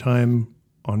one other time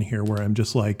on here where I'm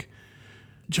just like,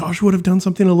 Josh would have done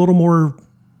something a little more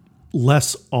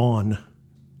less on,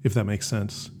 if that makes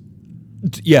sense.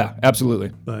 Yeah,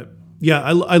 absolutely. But yeah,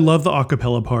 I love the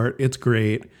acapella part. It's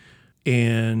great.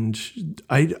 And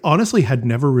I honestly had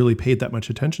never really paid that much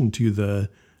attention to the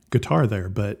guitar there,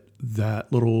 but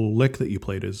that little lick that you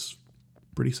played is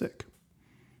pretty sick.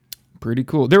 Pretty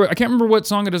cool. I can't remember what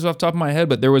song it is off the top of my head,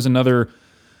 but there was another,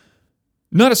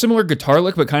 not a similar guitar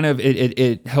lick, but kind of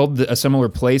it held a similar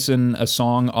place in a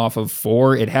song off of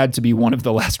 4. It had to be one of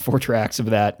the last 4 tracks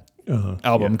of that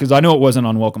album, because I know it wasn't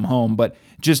on Welcome Home, but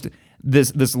just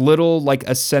this little like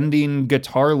ascending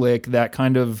guitar lick that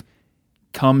kind of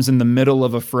comes in the middle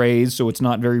of a phrase, so it's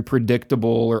not very predictable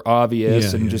or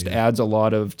obvious, and just adds a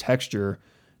lot of texture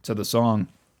to the song.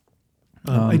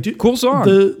 Cool song.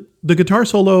 The guitar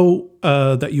solo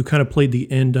that you kind of played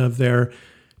the end of there,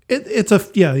 it's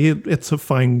a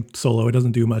fine solo. It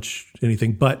doesn't do much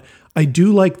anything, but I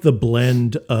do like the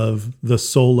blend of the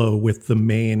solo with the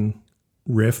main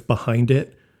riff behind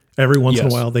it. Every once in a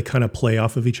while, they kind of play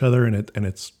off of each other, and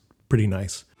it's pretty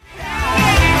nice.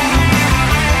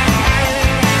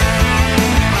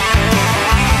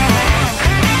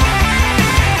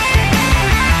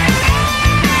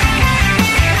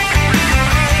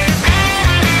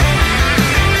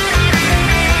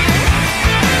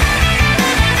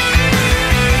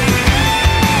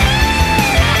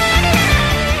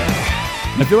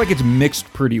 I feel like it's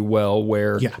mixed pretty well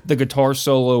where the guitar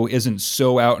solo isn't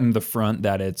so out in the front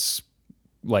that it's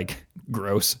like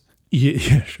gross.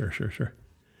 Yeah, sure.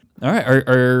 All right.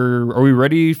 Are we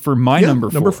ready for my number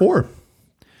 4? Number 4.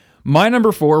 My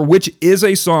number 4, which is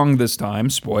a song this time,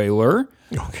 spoiler.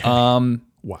 Okay.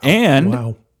 Wow.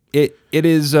 And it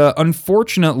is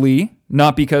unfortunately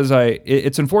not because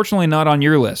it's unfortunately not on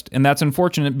your list. And that's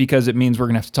unfortunate because it means we're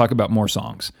going to have to talk about more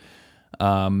songs.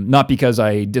 Not because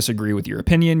I disagree with your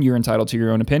opinion. You're entitled to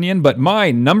your own opinion. But my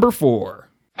number 4.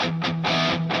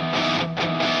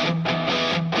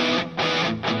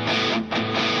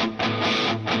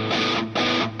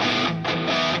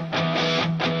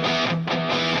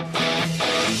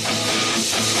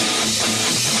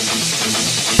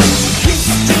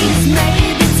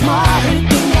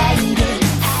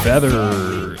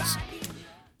 Feathers.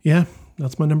 Yeah,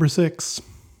 that's my number 6.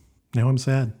 Now I'm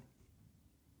sad.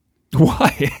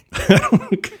 Why?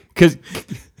 Because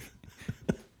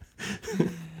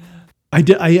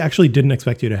I actually didn't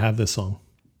expect you to have this song.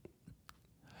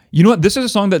 you know what? This is a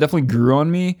song that definitely grew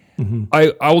on me. Mm-hmm.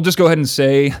 I will just go ahead and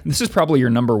say this is probably your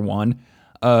number 1.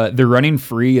 The Running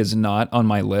Free is not on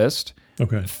my list.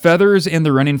 Okay. Feathers and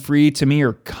The Running Free to me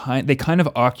are they kind of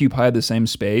occupy the same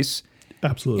space.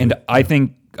 Absolutely. And I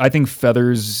think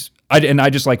Feathers. I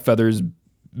just like Feathers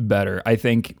better. I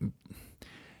think.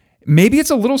 Maybe it's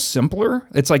a little simpler.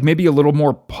 It's like maybe a little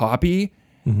more poppy.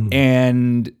 Mm-hmm.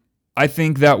 And I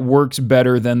think that works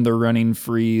better than the Running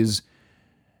Free's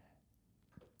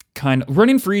kind of.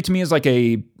 Running Free to me is like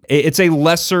it's a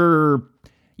lesser,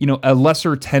 a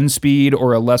lesser 10 speed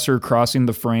or a lesser Crossing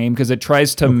the Frame because it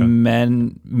tries to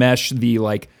mesh the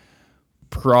like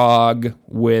prog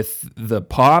with the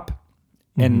pop.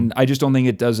 Mm-hmm. And I just don't think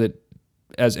it does it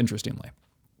as interestingly.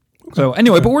 So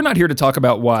anyway, but we're not here to talk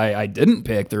about why I didn't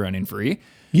pick The Running Free.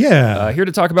 Yeah. Here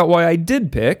to talk about why I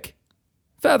did pick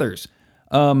Feathers.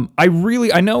 I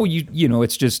know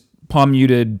it's just palm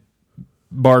muted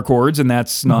bar chords, and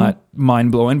that's not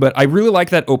mind blowing. But I really like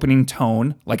that opening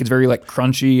tone. Like it's very like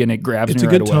crunchy, and it grabs It's me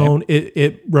a right good away. tone.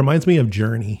 It reminds me of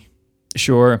Journey.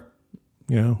 Sure.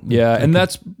 You know? Yeah, and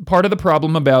that's part of the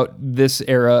problem about this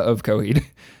era of Coheed.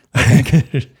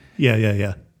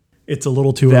 Yeah. It's a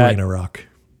little too That- arena rock.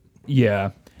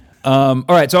 Yeah. All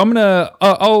right, so I'm gonna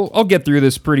I'll get through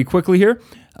this pretty quickly here.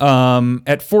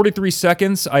 At 43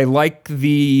 seconds, I like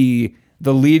the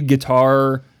lead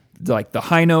guitar, like the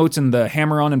high notes and the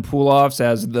hammer-on and pull-offs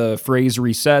as the phrase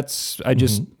resets. I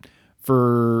just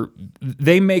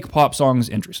they make pop songs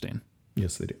interesting.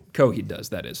 Yes, they do. Coheed does,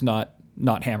 that is, not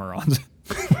hammer-ons.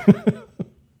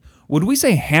 Would we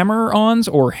say hammer-ons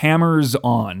or hammers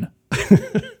on?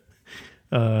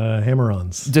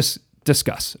 Hammer-ons.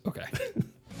 Discuss. Okay. Do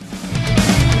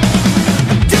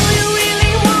you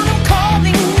really want him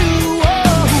calling you?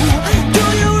 Oh, do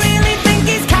you really think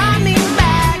he's coming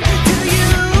back to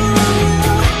you?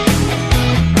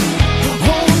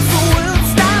 Oh, so we'll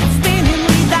stop spinning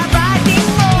with that writing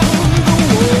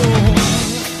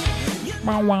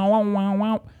on the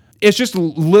wall. It's just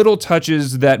little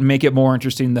touches that make it more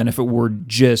interesting than if it were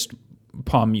just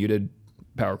palm muted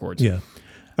power chords. Yeah.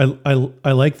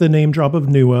 I like the name drop of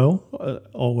Nuo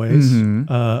always. And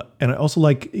I also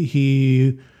like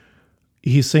he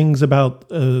sings about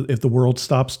if the world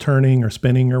stops turning or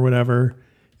spinning or whatever.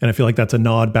 And I feel like that's a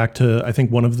nod back to, I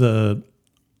think, one of the,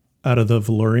 out of the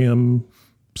Valerium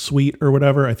suite or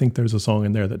whatever, I think there's a song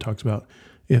in there that talks about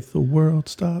if the world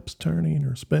stops turning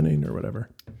or spinning or whatever.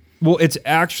 Well, it's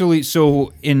actually,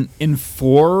 so in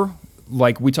 4,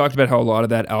 like we talked about how a lot of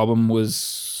that album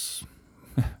was,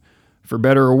 for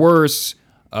better or worse,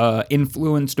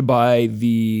 influenced by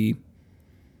the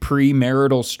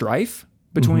premarital strife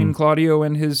between Claudio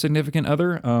and his significant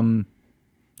other. Her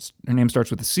name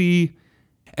starts with a C.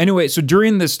 Anyway, so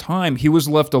during this time, he was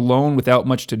left alone without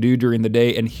much to do during the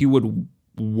day, and he would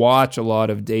watch a lot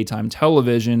of daytime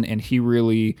television, and he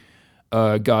really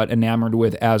got enamored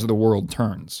with As the World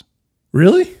Turns.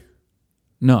 Really?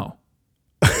 No.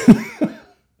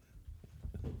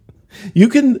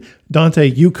 Dante,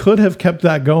 you could have kept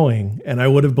that going and I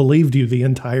would have believed you the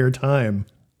entire time.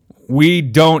 We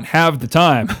don't have the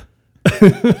time.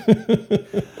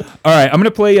 All right, I'm going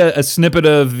to play a snippet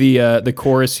of the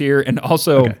chorus here, and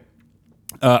also, Okay.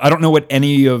 I don't know what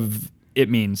any of it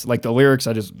means. Like the lyrics,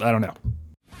 I don't know. You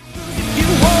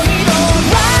want it all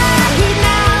right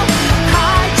now.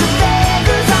 Hide your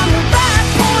feathers on the back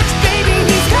porch, baby.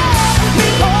 He's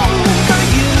coming home for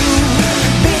you.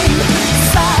 Been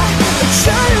such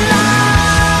a lie.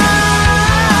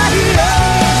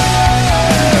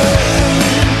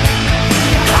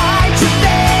 Hide your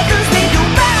feathers, leave your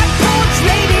back porch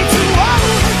ready to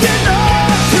open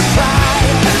up to cry.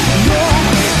 You're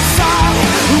sorry.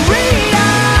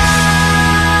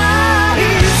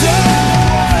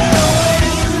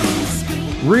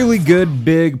 Really good,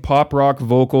 big pop rock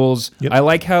vocals. Yep. I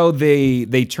like how they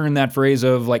turn that phrase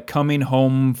of like coming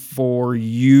home for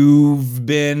you've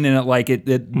been,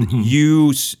 and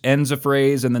you ends a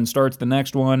phrase and then starts the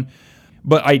next one.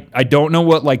 But I don't know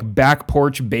what like back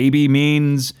porch baby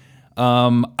means.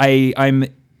 I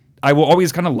will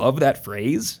always kind of love that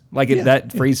phrase. Like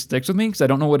that phrase sticks with me because I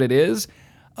don't know what it is.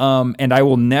 And I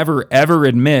will never ever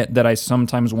admit that I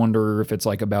sometimes wonder if it's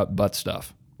like about butt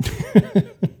stuff.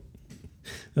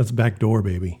 That's backdoor,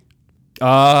 baby.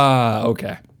 Ah,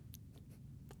 okay.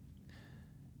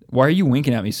 Why are you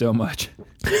winking at me so much?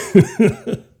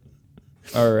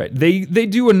 All right. They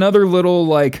do another little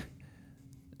like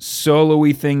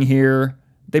solo-y thing here.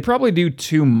 They probably do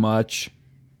too much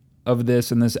of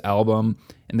this in this album,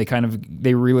 and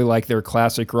they really like their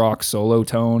classic rock solo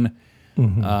tone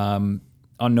on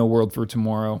No World for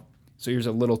Tomorrow. So here's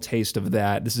a little taste of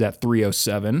that. This is at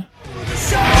 3:07.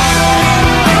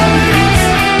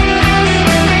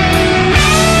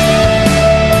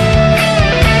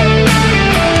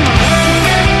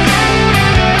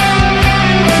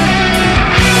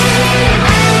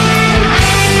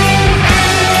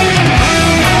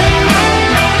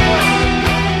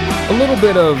 A little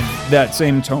bit of that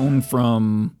same tone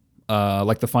from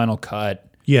like the final cut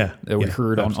Yeah. that we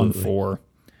heard on absolutely. 4.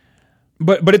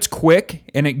 But it's quick,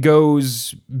 and it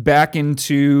goes back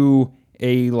into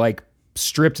a like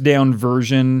stripped down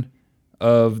version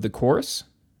of the chorus.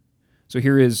 So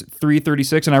here is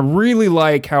 3:36, and I really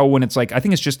like how when it's like, I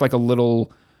think it's just like a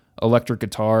little electric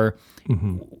guitar.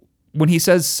 When he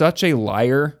says such a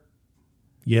liar,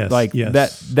 Yes. like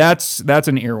yes. that's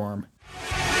an earworm.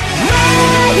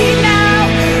 Right now,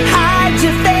 hide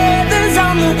your feathers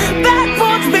on the back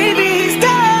porch, baby. He's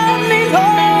coming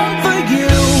home for you.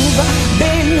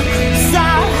 Been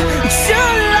such a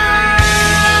lie.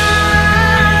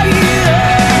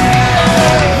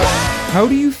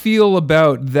 feel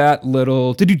about that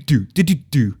little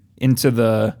do into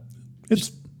the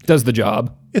does the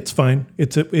job? It's fine.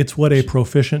 It's what a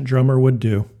proficient drummer would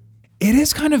do. It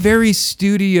is kind of very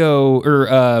studio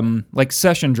or like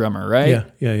session drummer, right?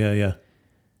 Yeah.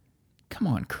 Come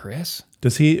on, Chris.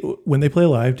 Does he, when they play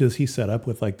live, does he set up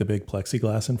with like the big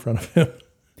plexiglass in front of him?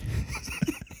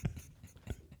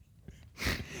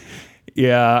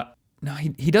 Yeah. No,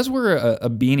 he does wear a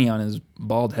beanie on his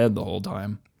bald head the whole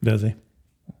time. Does he?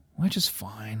 Which is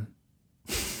fine.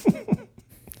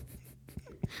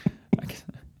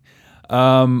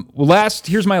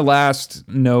 Here's my last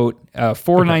note.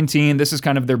 419, this is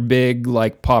kind of their big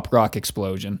like pop rock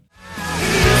explosion. Wait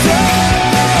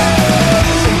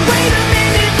a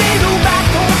minute, little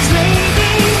backwards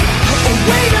lady.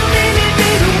 Wait a minute,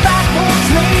 little backwards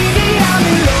lady. I'm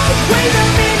in love. Wait a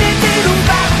minute, little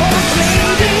backwards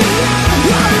lady.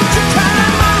 Why don't you cry,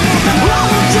 mama? Why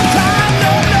don't you cry?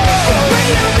 No.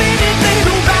 Wait a minute,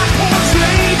 little backwards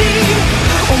lady.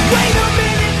 Wait a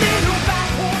minute, little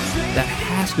backwards lady. That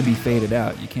has to be faded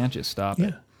out. You can't just stop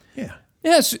it. Yeah.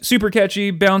 Yeah, super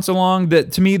catchy, bounce along.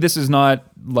 To me, this is not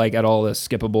like at all a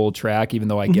skippable track, even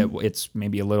though I get it's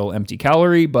maybe a little empty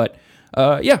calorie, but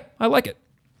yeah, I like it.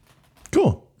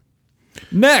 Cool.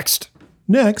 Next,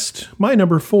 my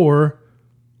number 4,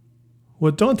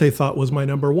 what Dante thought was my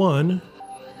number 1.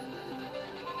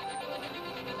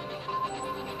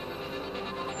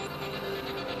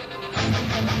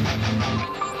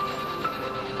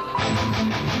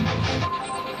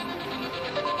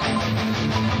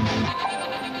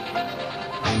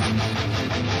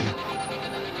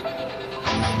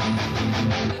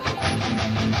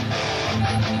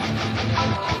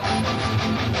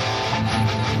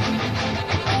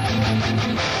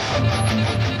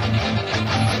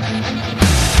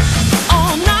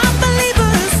 All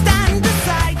non-believers stand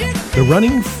decided. The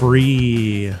Running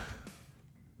Free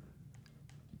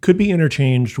could be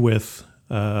interchanged with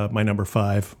my number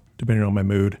 5, depending on my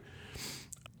mood.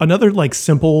 Another like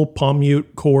simple palm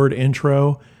mute chord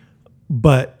intro,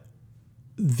 but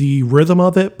the rhythm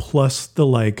of it plus the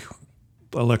like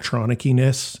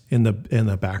electroniciness in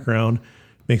the background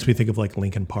makes me think of like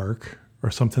Linkin Park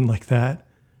or something like that.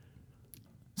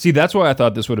 see, that's why I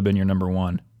thought this would have been your number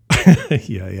 1.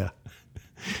 Yeah.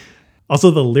 Also,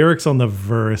 the lyrics on the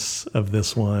verse of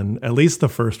this one, at least the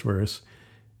first verse,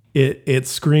 it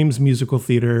screams musical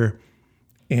theater,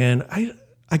 and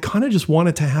I kind of just want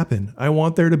it to happen. I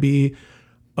want there to be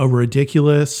a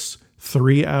ridiculous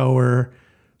 3-hour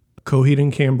Coheed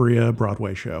and Cambria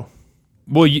Broadway show.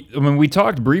 Well, we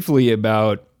talked briefly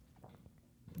about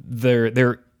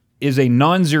there is a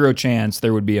non-zero chance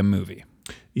there would be a movie.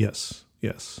 Yes.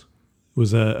 It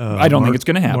was a I don't think it's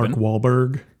going to happen.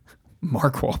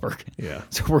 Mark Wahlberg. Yeah.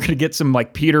 So we're going to get some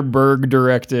like Peter Berg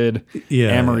directed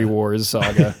Amory Wars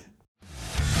saga.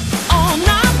 All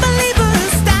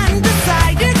non-believers stand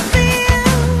decided fear.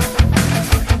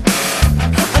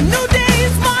 A new day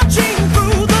is marching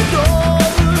through the door.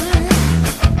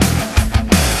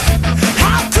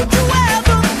 How could you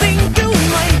ever think to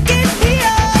make it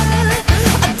here?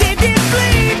 Did it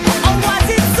bleed or was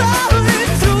it solid?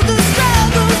 Through the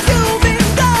struggles you've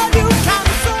endured, you come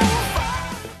so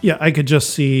far. Yeah, I could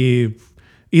just see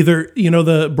either,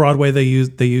 the Broadway, they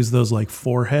use those like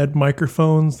forehead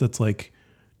microphones that's like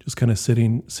just kind of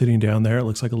sitting down there. It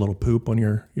looks like a little poop on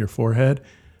your forehead.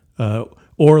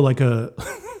 Or like a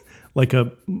like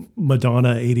a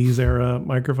Madonna 80s era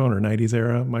microphone or 90s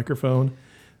era microphone.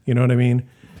 You know what I mean?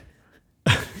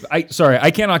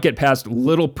 I cannot get past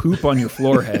little poop on your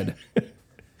forehead.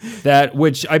 That,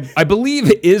 which I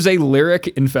believe is a lyric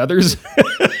in Feathers.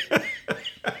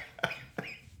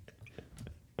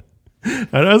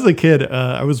 When I was a kid,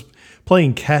 I was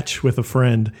playing catch with a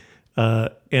friend,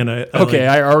 and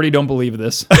I already don't believe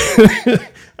this.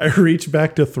 I reached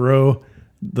back to throw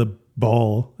the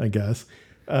ball, I guess,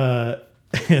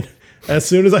 and as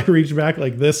soon as I reached back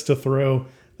like this to throw,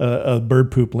 a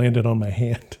bird poop landed on my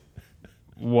hand.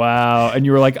 Wow! And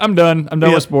you were like, "I'm done. I'm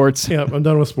done with sports." Yeah, I'm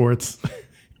done with sports.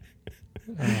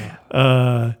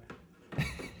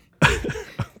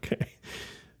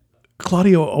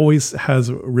 Claudio always has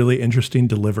a really interesting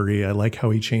delivery. I like how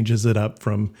he changes it up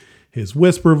from his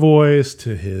whisper voice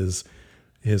to his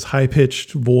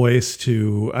high-pitched voice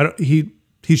to he's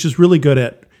just really good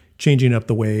at changing up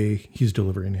the way he's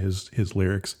delivering his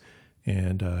lyrics.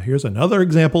 And here's another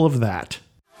example of that.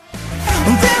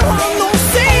 There are no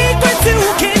secrets you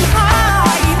can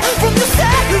hide from the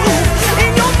shadows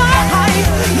in your mind.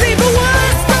 Leave the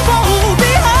words to hold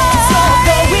behind. So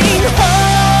going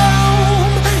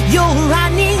home, you're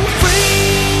running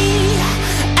free,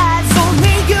 as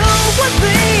only you would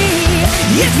be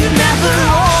if you never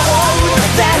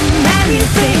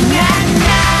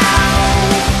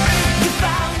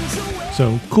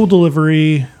So cool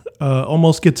delivery,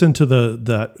 almost gets into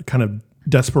that kind of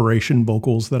desperation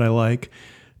vocals that I like.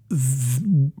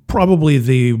 Probably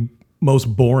the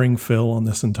most boring fill on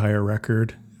this entire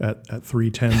record at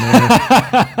 3:10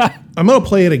 there. I'm going to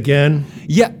play it again.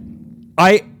 Yeah.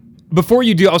 Before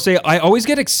you do, I'll say I always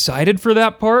get excited for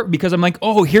that part because I'm like,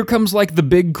 oh, here comes like the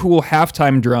big cool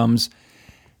halftime drums.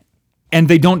 And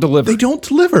they don't deliver. They don't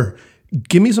deliver.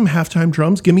 Give me some halftime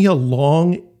drums. Give me a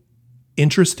long,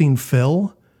 interesting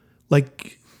fill.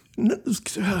 Like, You're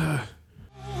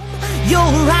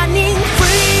running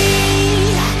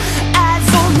free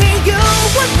as only you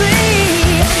would be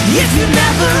if you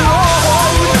never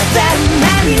owned that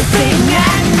anything.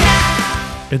 And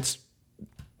now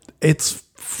it's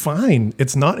fine.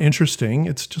 It's not interesting.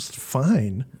 It's just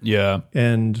fine. Yeah.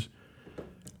 And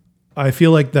I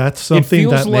feel like that's something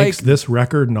that makes this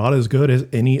record not as good as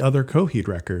any other Coheed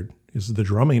record. Is the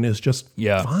drumming is just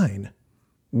fine.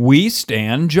 We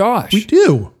stan Josh. We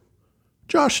do.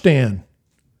 Josh Stan.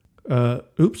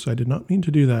 Oops, I did not mean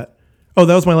to do that. Oh,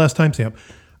 that was my last timestamp.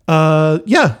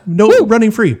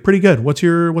 Running free. Pretty good. What's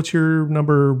your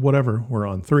number, whatever we're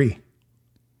on? 3.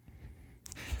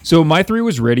 So my 3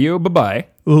 was Radio Bye-Bye.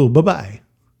 Ooh, bye-bye.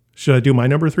 Should I do my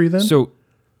number 3 then? So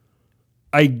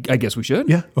I guess we should.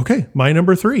 Yeah, okay. My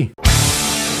number 3.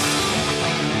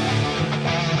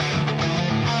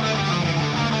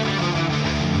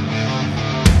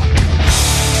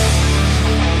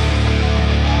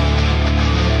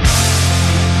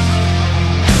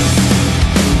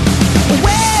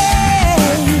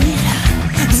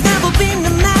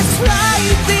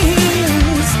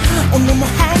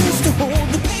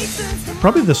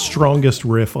 Probably the strongest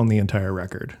riff on the entire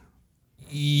record.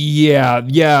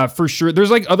 Yeah, for sure.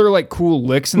 There's like other like cool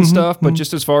licks and stuff, but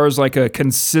just as far as like a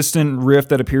consistent riff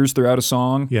that appears throughout a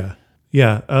song. Yeah.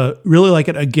 Really like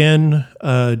it. Again,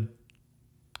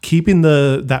 keeping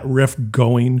that riff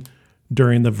going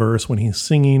during the verse when he's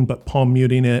singing, but palm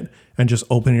muting it and just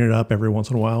opening it up every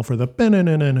once in a while for the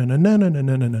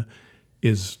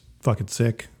is fucking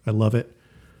sick. I love it.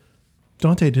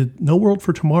 Dante did No World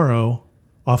for Tomorrow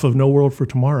off of No World for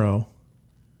Tomorrow.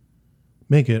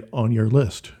 Make it on your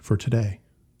list for today.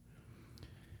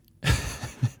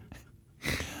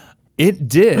 It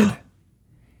did.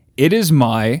 It is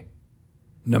my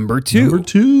number 2. Number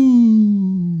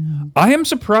 2. I am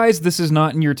surprised this is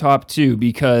not in your top 2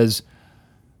 because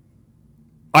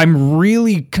I'm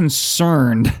really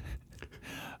concerned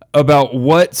about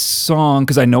what song,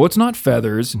 because I know it's not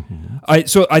Feathers.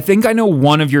 So I think I know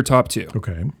one of your top 2.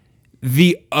 Okay.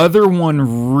 The other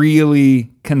one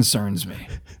really concerns me.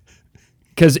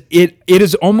 Because it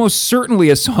is almost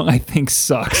certainly a song I think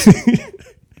sucks.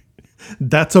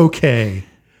 That's okay.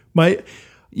 My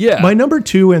Yeah. My number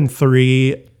 2 and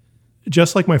 3,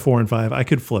 just like my 4 and 5, I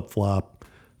could flip flop.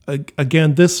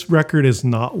 Again, this record is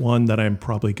not one that I'm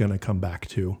probably going to come back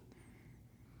to.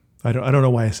 I don't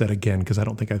know why I said again, because I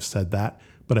don't think I've said that,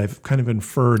 but I've kind of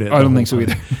inferred it. I don't think so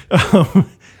either.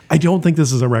 I don't think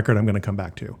this is a record I'm going to come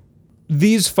back to.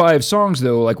 These 5 songs,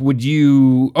 though, like, would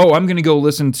you... Oh, I'm going to go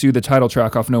listen to the title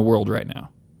track off No World right now.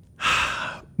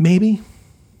 Maybe,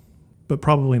 but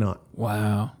probably not.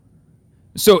 Wow.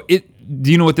 So,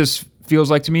 do you know what this feels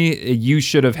like to me? You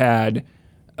should have had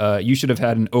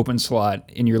an open slot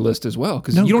in your list as well,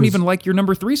 because you don't even like your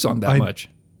number 3 song that much.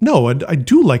 No, I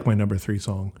do like my number 3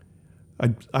 song.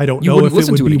 I don't know if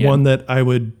it would be one that I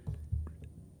would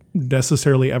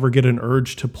necessarily ever get an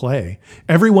urge to play.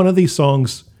 Every one of these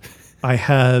songs I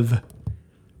have,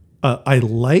 I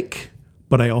like,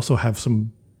 but I also have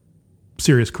some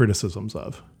serious criticisms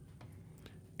of.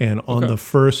 And on the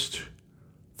first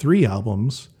 3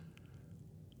 albums,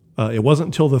 it wasn't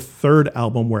until the 3rd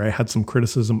album where I had some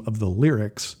criticism of the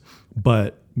lyrics,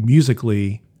 but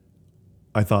musically,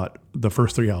 I thought the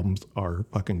first 3 albums are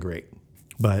fucking great.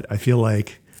 But I feel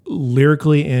like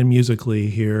lyrically and musically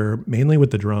here, mainly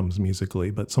with the drums musically,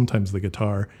 but sometimes the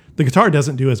guitar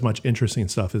doesn't do as much interesting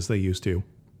stuff as they used to,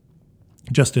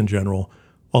 just in general,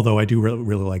 although I do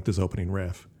really like this opening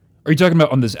riff. Are you talking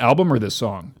about on this album or this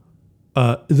song?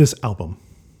 This album,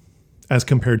 as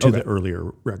compared to the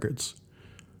earlier records.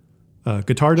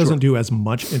 Guitar doesn't do as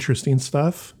much interesting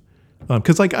stuff,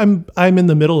 because like I'm in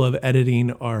the middle of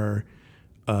editing our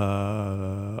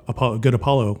Good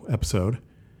Apollo episode,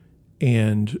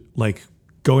 and like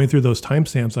going through those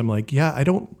timestamps, I'm like,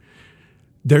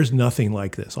 there's nothing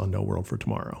like this on No World for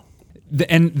Tomorrow.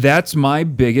 And that's my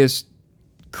biggest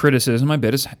criticism, my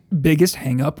biggest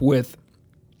hang up with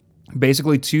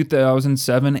basically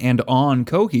 2007 and on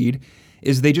Coheed,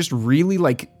 is they just really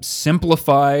like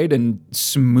simplified and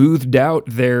smoothed out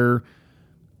their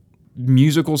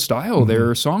musical style,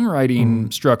 their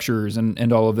songwriting structures,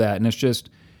 and all of that. And it's just,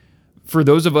 for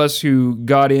those of us who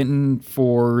got in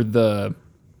for the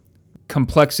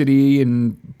complexity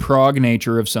and prog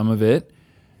nature of some of it,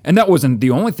 and that wasn't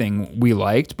the only thing we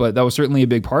liked, but that was certainly a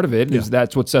big part of it, is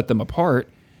that's what set them apart,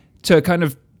 to kind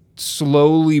of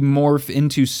slowly morph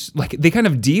into, like, they kind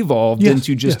of devolved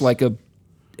into just like a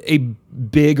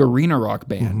big arena rock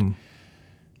band.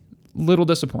 Little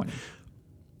disappointing.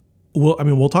 Well, I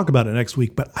mean, we'll talk about it next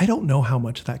week, but I don't know how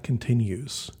much that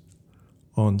continues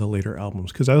on the later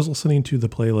albums, because I was listening to the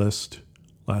playlist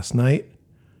last night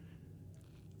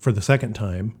for the second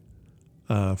time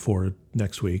for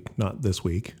next week, not this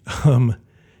week, and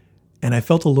I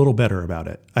felt a little better about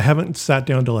it. I haven't sat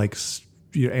down to like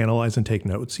analyze and take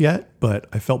notes yet, but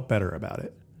I felt better about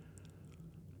it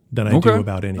than I do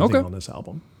about anything on this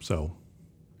album. So,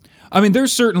 I mean,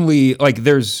 there's certainly, like,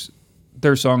 there's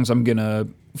songs I'm gonna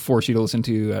force you to listen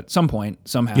to at some point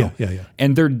somehow. Yeah.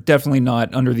 And they're definitely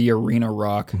not under the arena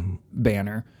rock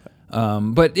banner.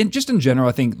 But in general,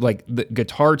 I think, like, the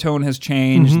guitar tone has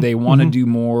changed. They want to do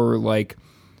more like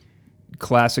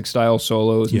classic style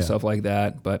solos and stuff like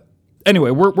that. But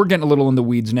anyway, we're getting a little in the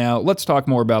weeds now. Let's talk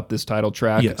more about this title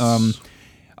track. Yes.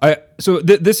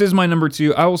 This is my number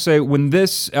 2. I will say, when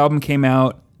this album came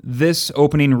out, this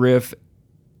opening riff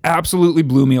absolutely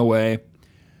blew me away.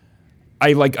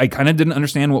 I kind of didn't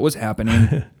understand what was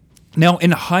happening. Now,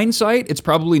 in hindsight, it's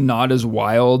probably not as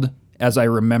wild as I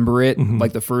remember it,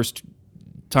 like the first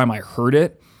time I heard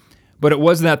it. But it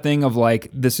was that thing of, like,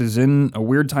 this is in a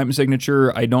weird time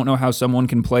signature. I don't know how someone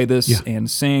can play this and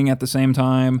sing at the same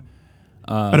time.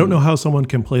 I don't know how someone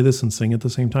can play this and sing at the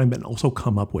same time, but also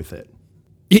come up with it.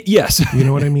 Yes. You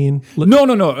know what I mean? No.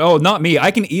 Oh, not me.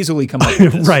 I can easily come up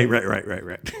with this. Right.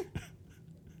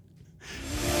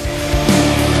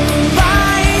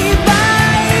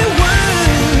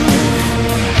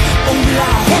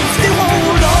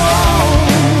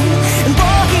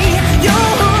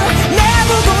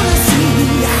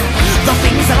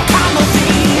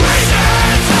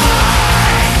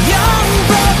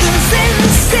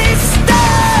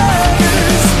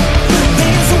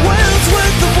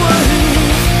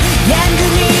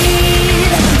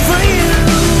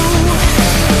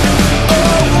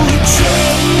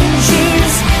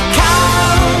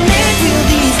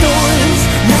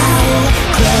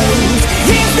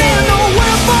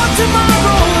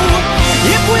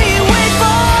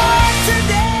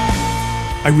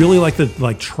 I really like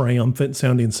the triumphant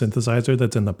sounding synthesizer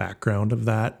that's in the background of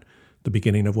that, the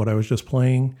beginning of what I was just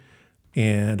playing.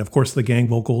 And of course the gang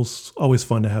vocals, always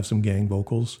fun to have some gang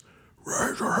vocals.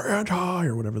 Raise your hand high,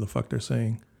 or whatever the fuck they're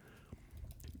saying.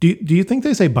 Do you think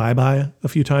they say bye-bye a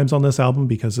few times on this album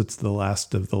because it's the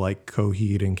last of the, like,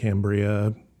 Coheed and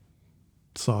Cambria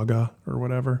saga or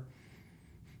whatever?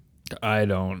 I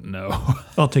don't know.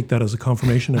 I'll take that as a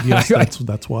confirmation of yes,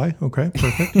 that's why. Okay,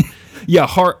 perfect. Yeah,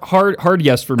 hard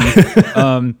yes for me.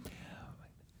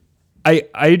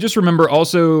 I just remember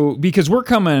also, because we're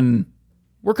coming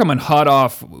hot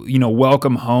off,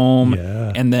 Welcome Home.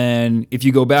 Yeah. And then if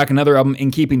you go back, another album, In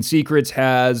Keeping Secrets,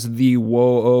 has the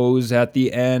whoa-ohs at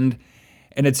the end.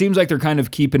 And it seems like they're kind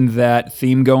of keeping that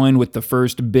theme going with the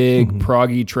first big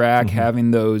proggy track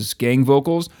having those gang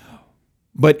vocals.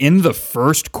 But in the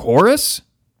first chorus,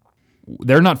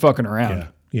 they're not fucking around.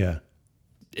 Yeah.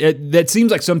 That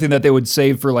seems like something that they would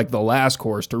save for, like, the last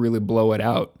chorus to really blow it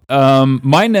out.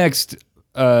 My next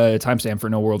timestamp for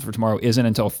No World for Tomorrow isn't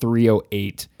until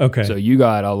 3:08. Okay. So you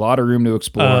got a lot of room to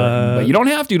explore. But you don't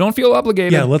have to. Don't feel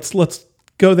obligated. Yeah, let's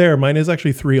go there. Mine is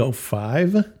actually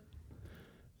 3:05.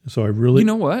 So I really... You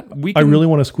know what? I really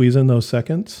want to squeeze in those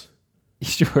seconds.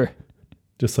 Sure.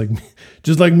 Just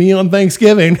like me on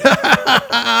Thanksgiving.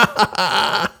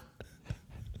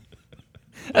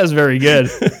 That's very good.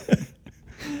 In the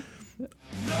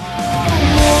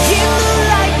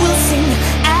light we'll sing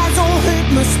as all hurt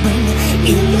must spring.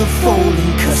 In the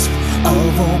falling cusp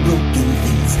of all broken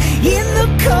things. In the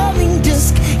coming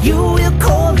dusk you will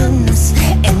call on us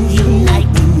and unite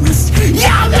we must.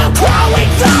 Yeah, the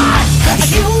growing thought.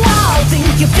 You all think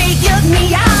you figured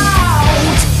me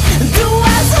out. Do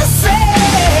as I say.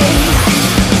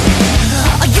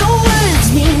 Your words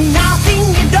mean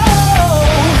nothing at all.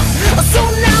 So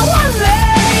now I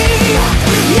lay.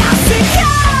 Yes,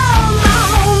 come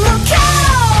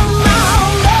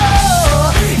on,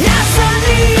 Lord. Yes, I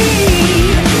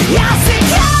need. Yes,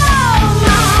 come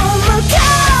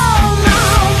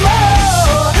on,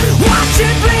 Lord. Watch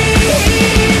it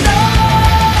bleed. Oh.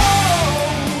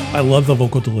 I love the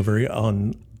vocal delivery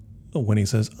on when he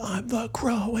says, "I'm the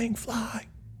growing fly."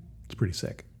 It's pretty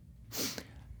sick.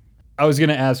 I was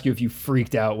gonna ask you if you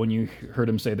freaked out when you heard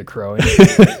him say the crowing.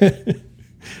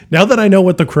 Now that I know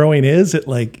what the crowing is, it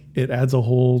adds a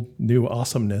whole new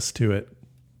awesomeness to it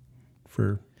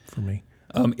for me.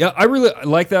 Yeah, I really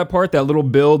like that part. That little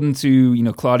build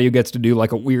into Claudio gets to do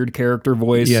like a weird character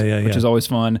voice, which is always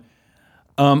fun.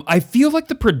 I feel like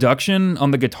the production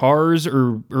on the guitars,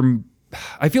 or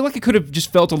I feel like it could have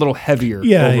just felt a little heavier.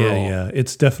 Yeah.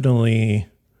 It's definitely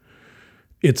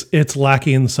it's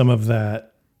lacking some of that.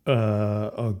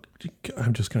 I'm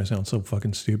just gonna sound so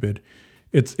fucking stupid.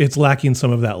 It's lacking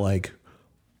some of that like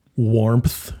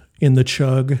warmth in the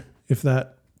chug, if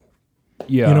that.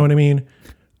 Yeah, you know what I mean.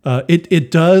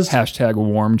 It does. Hashtag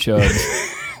warm chugs.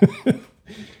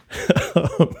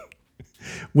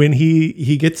 When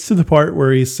he gets to the part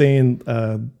where he's saying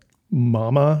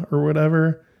mama or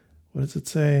whatever, what does it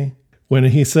say? When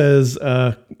he says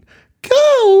go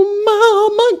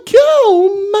mama,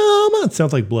 go mama, it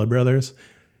sounds like Blood Brothers.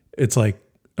 It's like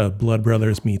a Blood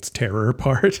Brothers meets Terror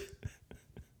part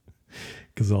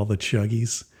because all the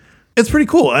chuggies. It's pretty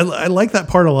cool. I like that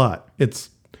part a lot.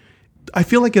 I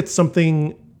feel like it's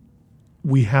something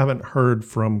we haven't heard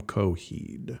from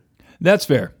Coheed. That's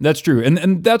fair. That's true.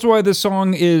 And that's why this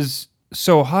song is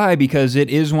so high, because it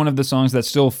is one of the songs that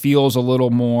still feels a little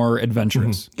more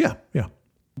adventurous. Mm-hmm. Yeah.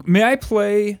 May I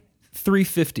play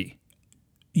 350?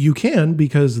 You can,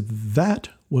 because that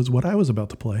was what I was about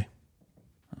to play.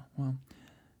 Well,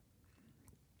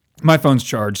 my phone's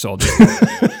charged, so I'll just...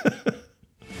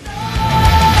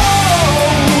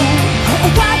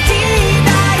 What did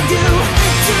I do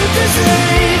to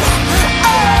deserve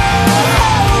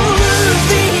all of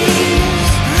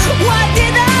these? What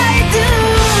did I do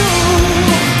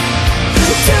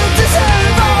to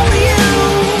deserve all you?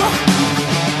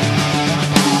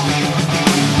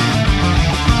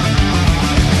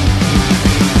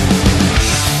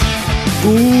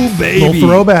 Ooh, baby. Little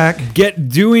throwback.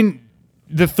 Doing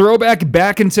the throwback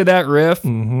back into that riff.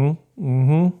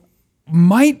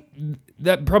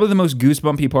 That probably the most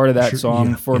goosebumpy part of that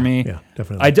song for me. Yeah,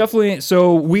 definitely.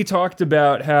 So we talked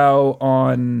about how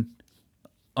on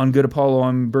Good Apollo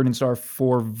on Burning Star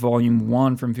 4 Volume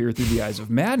 1 From Fear Through the Eyes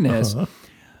of Madness.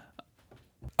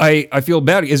 I feel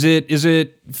bad. Is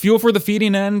it Fuel for the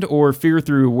Feeding End or Fear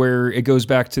Through, where it goes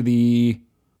back to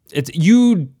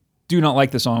you do not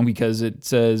like the song because it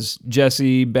says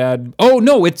Jesse bad. Oh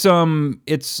no, it's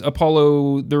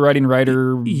Apollo the Writing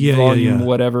Writer volume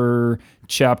whatever,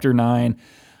 chapter 9.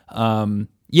 When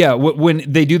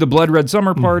they do the Blood Red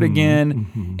Summer part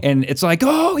again, and it's like,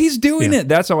 oh, he's doing it.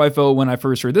 That's how I felt when I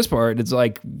first heard this part. It's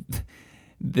like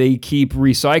they keep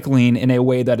recycling in a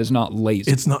way that is not lazy.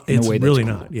 It's not. It's really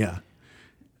not. Yeah,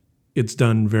 it's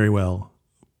done very well,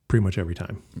 pretty much every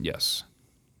time. Yes.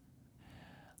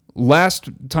 Last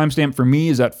timestamp for me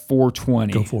is at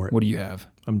 4:20. Go for it. What do you have?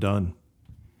 I'm done.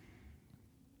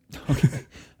 Okay. I'm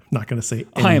not going to say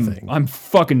anything. I'm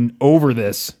fucking over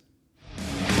this.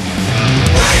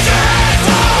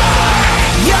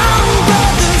 Young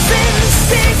brothers and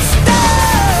sisters,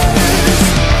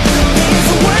 there's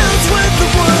a world's worth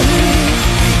of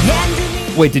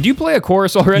worry. Wait, did you play a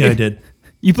chorus already? Yeah, I did.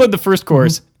 You played the first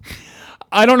chorus.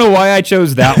 I don't know why I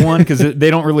chose that one, because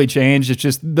they don't really change. It's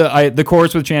just the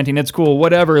chorus with chanting. It's cool.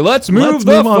 Whatever. Let's move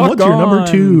on. What's your number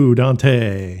 2,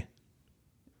 Dante?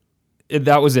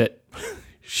 That was it.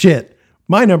 Shit.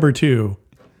 My number 2.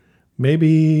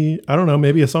 Maybe, I don't know,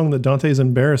 maybe a song that Dante's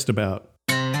embarrassed about.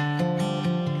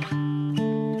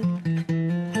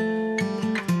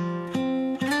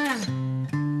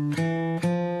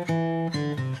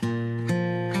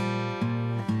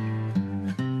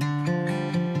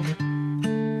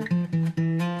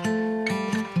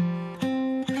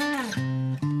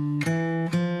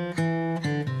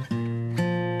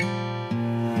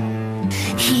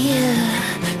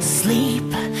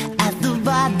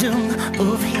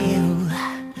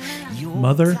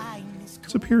 Mother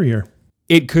Superior.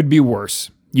 It could be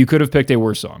worse. You could have picked a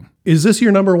worse song. Is this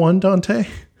your number 1, Dante?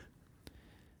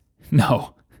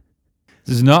 No.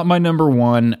 This is not my number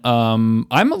 1. I'm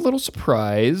a little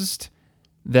surprised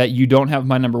that you don't have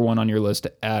my number 1 on your list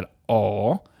at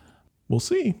all. We'll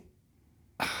see.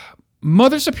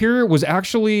 Mother Superior was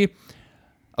actually,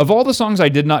 of all the songs I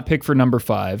did not pick for number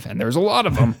 5, and there's a lot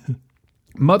of them,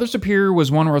 Mother Superior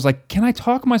was one where I was like, can I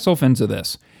talk myself into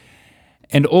this?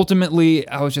 And ultimately,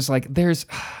 I was just like,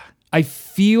 I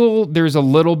feel there's a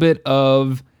little bit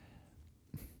of,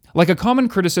 like, a common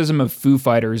criticism of Foo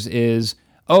Fighters is,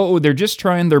 oh, they're just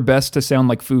trying their best to sound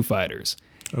like Foo Fighters.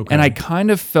 Okay. And I kind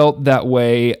of felt that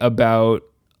way about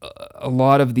a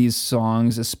lot of these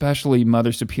songs, especially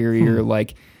Mother Superior.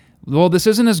 Like, well, this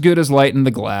isn't as good as Light in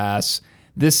the Glass.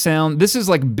 This is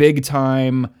like big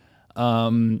time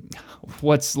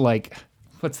What's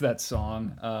that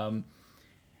song?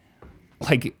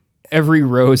 Like every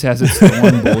rose has its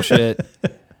thorn bullshit.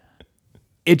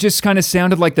 It just kind of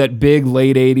sounded like that big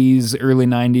late 80s, early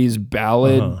 90s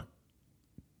ballad. Uh-huh.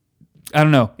 I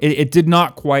don't know. It did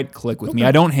not quite click with me.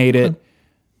 I don't hate it,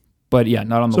 but yeah,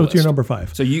 not on the So list. it's your number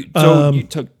 5. So you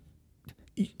took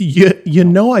You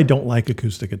know I don't like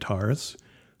acoustic guitars.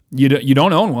 you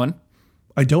don't own one.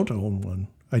 I don't own one.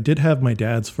 I did have my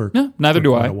dad's for No, neither for do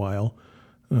quite I. a while.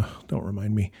 Ugh, don't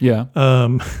remind me. Yeah.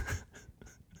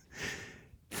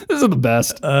 This is the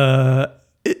best.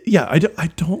 Yeah, I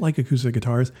don't like acoustic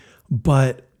guitars,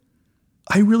 but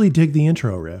I really dig the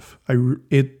intro riff.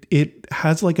 It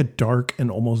has like a dark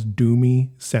and almost doomy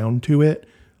sound to it.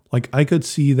 Like I could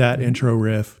see that intro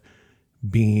riff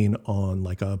being on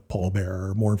like a pallbearer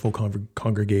or mournful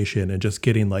congregation and just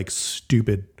getting like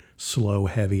stupid, slow,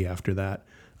 heavy after that.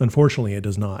 Unfortunately, it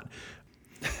does not.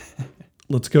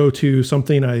 Let's go to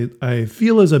something I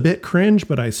feel is a bit cringe,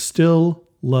 but I still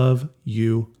love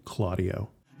you, Claudio.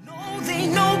 No, they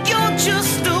know you're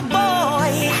just a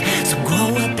boy, so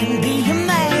grow up and be a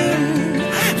man.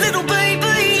 Little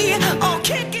baby, I'll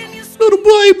kick in your Little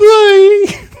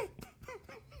baby.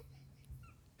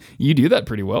 You do that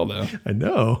pretty well, though. I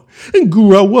know. And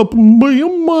grow up and be a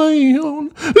man,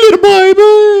 little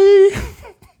baby.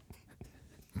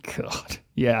 God.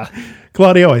 Yeah.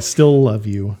 Claudio, I still love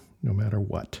you no matter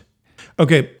what.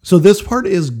 Okay, so this part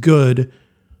is good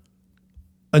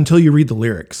until you read the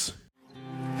lyrics.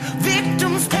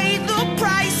 victims pay the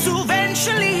price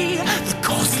eventually. The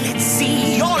cost, let's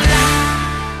see your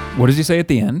life. What does he say at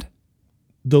the end?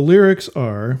 The lyrics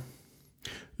are,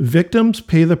 victims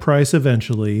pay the price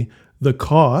eventually. The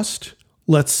cost,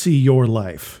 let's see your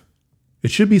life. It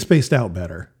should be spaced out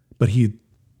better, but he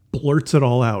blurts it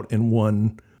all out in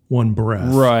one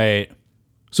breath. Right.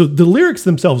 So the lyrics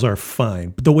themselves are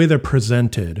fine, but the way they're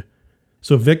presented.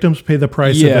 So victims pay the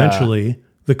price Yeah. eventually.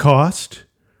 The cost,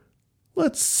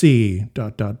 let's see, ...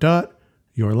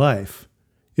 your life.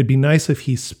 It'd be nice if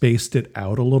he spaced it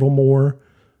out a little more.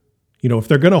 You know, if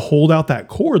they're going to hold out that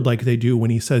chord like they do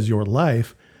when he says your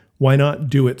life, why not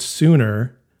do it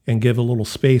sooner and give a little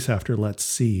space after let's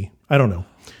see? I don't know.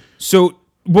 So,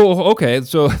 well, okay.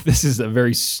 So this is a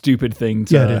very stupid thing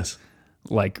to Yeah, it is.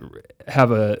 like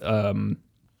have a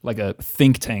like a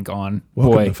think tank on.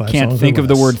 Welcome Boy, to 5 can't Songs think or of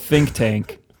the Less. word think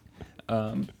tank.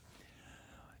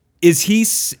 Is he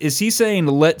saying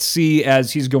let's see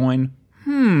as he's going,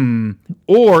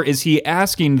 or is he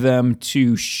asking them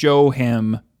to show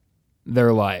him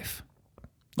their life?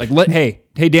 Like hey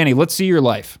Danny, let's see your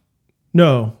life.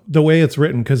 No, the way it's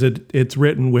written, because it's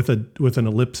written with an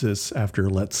ellipsis after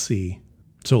let's see.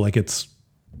 So like it's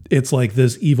like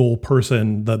this evil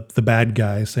person, the bad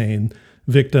guy saying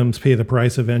victims pay the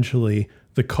price eventually.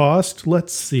 The cost,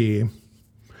 let's see,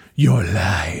 your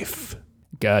life.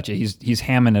 Gotcha. He's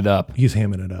hamming it up. He's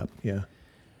hamming it up. Yeah.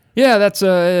 Yeah, that's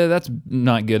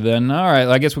not good then. All right,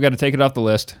 I guess we got to take it off the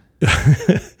list.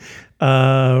 Where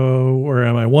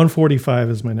am I? 145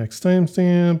 is my next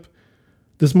timestamp.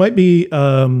 This might be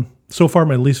so far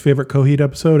my least favorite Coheed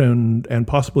episode and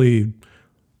possibly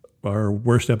our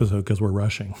worst episode because we're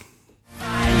rushing.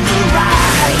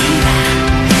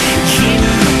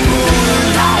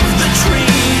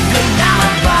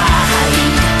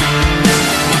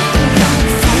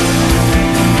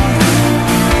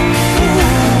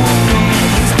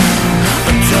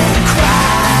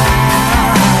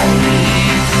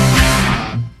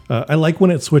 I like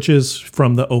when it switches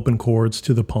from the open chords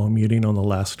to the palm muting on the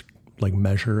last like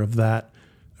measure of that.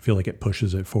 I feel like it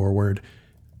pushes it forward.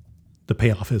 The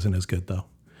payoff isn't as good though.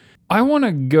 I want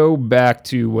to go back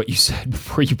to what you said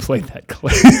before you played that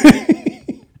clip.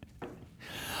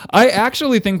 I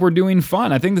actually think we're doing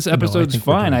fun. I think this episode's think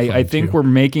we're fun. doing fun, I think too. we're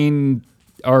making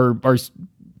our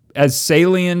as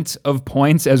salient of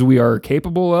points as we are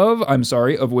capable of. I'm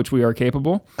sorry, of which we are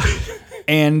capable.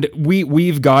 And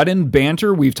we've gotten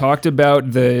banter. We've talked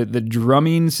about the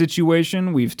drumming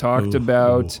situation. We've talked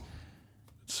about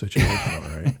Situation,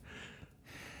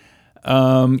 all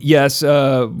right. yes,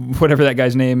 whatever that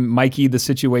guy's name, Mikey the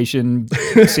Situation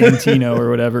Santino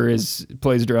or whatever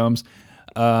plays drums.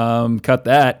 Cut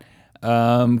that.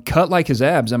 Cut like his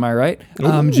abs. Am I right?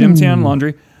 Gymtown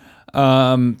Laundry.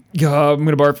 God, I'm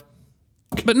gonna barf.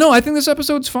 But no, I think this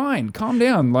episode's fine. Calm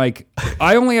down. Like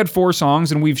I only had 4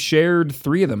 songs and we've shared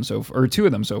 2 of them so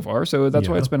far. So that's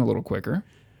why it's been a little quicker.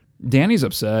 Danny's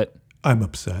upset. I'm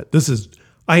upset.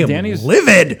 I am Danny's-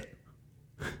 livid.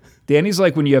 Danny's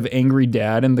like when you have angry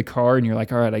dad in the car and you're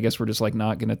like, all right, I guess we're just like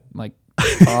not gonna like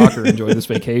talk or enjoy this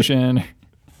vacation.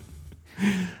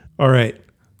 All right.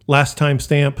 Last time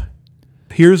stamp.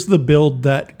 Here's the build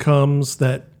that comes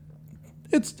that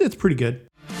it's pretty good.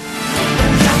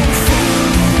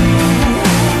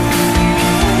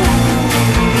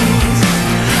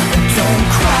 Don't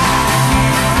cry.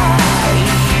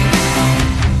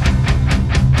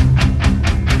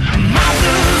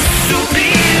 Mother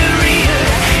superior,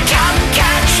 come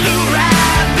catch the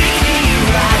rabbit, he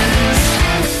runs.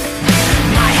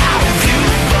 My house you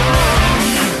burn.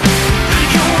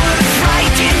 You're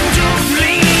frightened of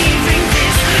leaving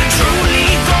this truly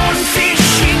gone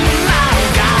fishing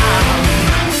amalgam.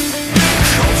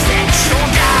 Cause that's your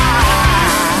God.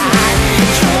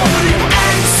 Your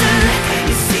answer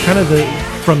is Kind of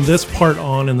from this part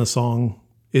on in the song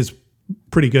is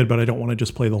pretty good, but I don't want to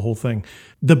just play the whole thing.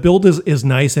 The build is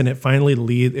nice, and it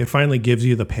finally gives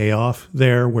you the payoff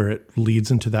there where it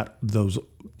leads into those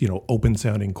open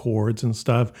sounding chords and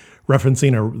stuff,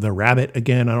 referencing the rabbit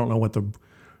again. I don't know what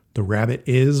the rabbit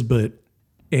is, but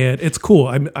it's cool.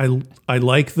 I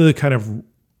like the kind of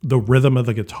the rhythm of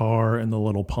the guitar and the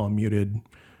little palm muted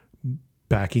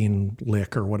backing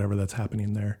lick or whatever that's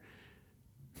happening there.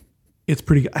 It's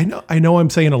pretty good. I know I'm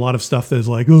saying a lot of stuff that's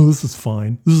like, oh, this is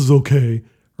fine, this is okay,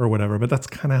 or whatever, but that's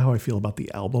kind of how I feel about the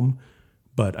album.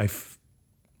 But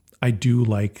I do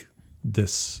like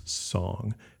this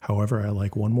song. However, I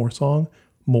like one more song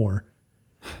more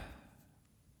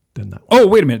than that one. Oh,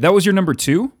 wait a minute. That was your number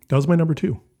 2? That was my number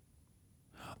 2.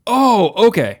 Oh,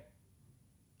 okay.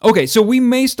 Okay, so we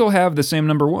may still have the same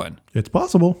number 1. It's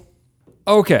possible.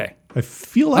 Okay. I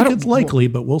feel like it's likely,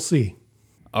 but we'll see.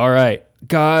 All right.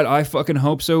 God, I fucking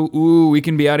hope so. Ooh, we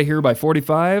can be out of here by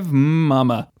 45.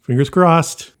 Mama. Fingers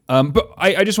crossed. But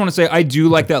I just want to say, I do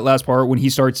like that last part when he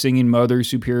starts singing Mother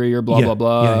Superior, blah, Yeah, blah,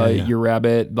 blah, yeah. your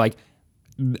rabbit. Like,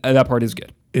 that part is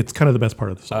good. It's kind of the best part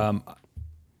of the song.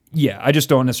 Yeah, I just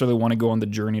don't necessarily want to go on the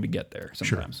journey to get there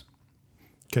sometimes.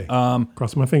 Okay.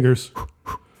 Crossing my fingers.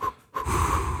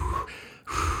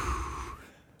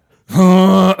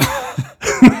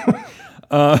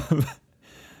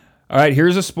 All right,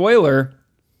 here's a spoiler.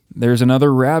 There's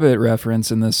another rabbit reference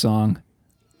in this song.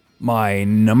 My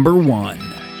number 1.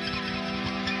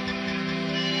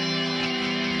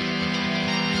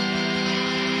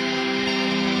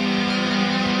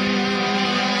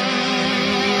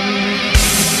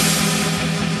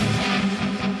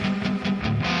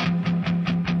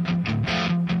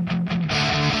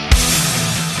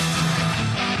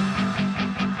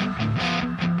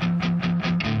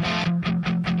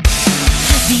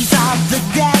 These are the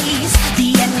days,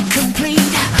 the incomplete.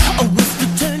 A whisper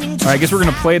turning to All right, I guess we're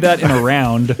going to play that in a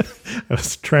round. I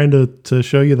was trying to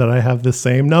show you that I have the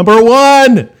same number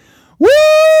 1. Woo!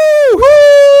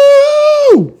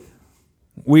 Woo!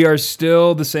 We are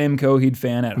still the same Coheed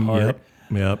fan at heart.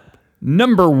 Yep.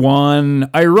 Number 1,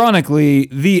 ironically,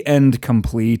 The End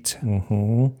Complete.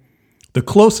 The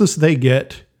closest they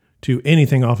get to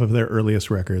anything off of their earliest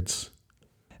records.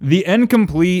 The End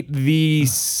Complete, the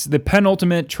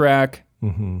penultimate track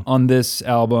on this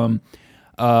album.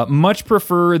 Much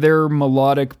prefer their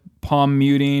melodic palm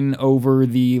muting over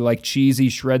the like cheesy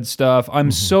shred stuff.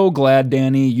 I'm so glad,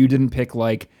 Danny, you didn't pick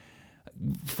like,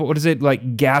 what is it,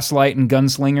 like Gaslight and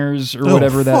Gunslingers or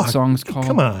whatever that song's called.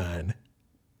 Come on.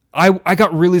 I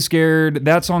got really scared.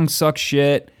 That song sucks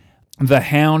shit. The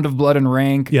Hound of Blood and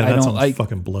Rank. Yeah, that I song don't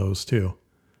fucking blows too.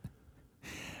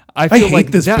 I I feel hate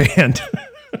like this that, band.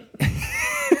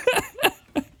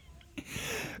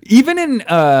 even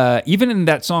in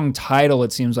that song title,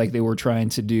 it seems like they were trying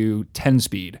to do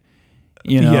 10-speed.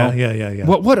 You know? Yeah.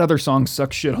 What other songs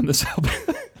suck shit on this album?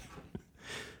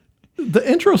 The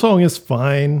intro song is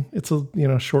fine. It's a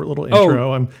short little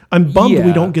intro. I'm bummed we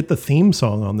yeah. don't get the theme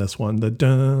song on this one. The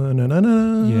dun na na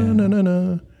na na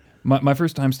na. My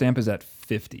first timestamp is at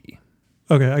 50.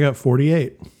 Okay, I got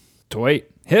 48. Toy,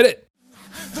 hit it.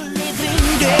 the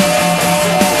living dead.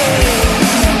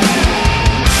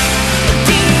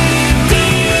 Deep,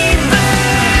 deeper,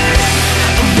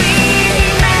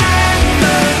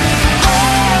 remember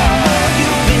all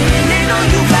you've been and all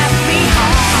you've left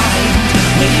behind.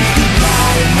 Wave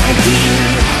goodbye, my dear.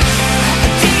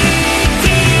 Deep,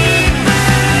 deeper,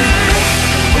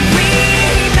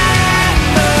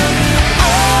 remember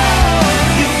all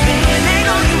you've been and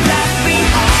all you've left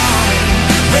behind.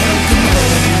 Welcome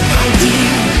home, my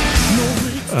dear.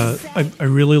 I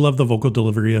really love the vocal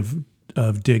delivery of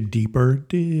Dig Deeper.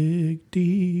 Dig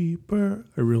Deeper.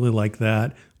 I really like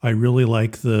that. I really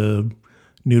like the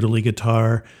noodly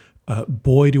guitar.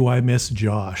 Boy, do I miss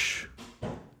Josh.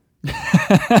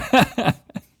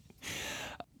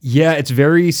 Yeah, it's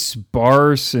very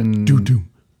sparse and Doom.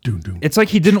 it's like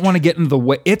he didn't want to get in the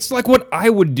way. It's like what I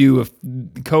would do if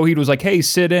Coheed was like, "Hey,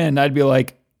 sit in." I'd be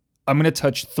like, I'm going to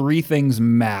touch 3 things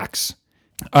max.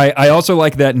 I also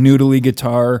like that noodly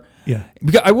guitar. Yeah.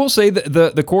 Because I will say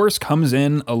that the chorus comes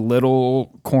in a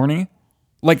little corny.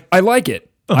 Like, I like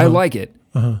it. I like it.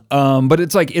 But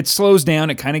it's like, it slows down.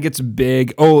 It kind of gets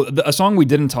big. Oh, a song we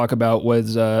didn't talk about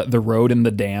was The Road and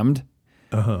the Damned.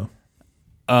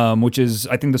 Which is,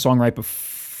 I think, the song right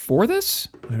before this.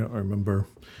 I don't remember.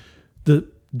 The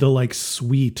like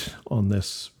suite on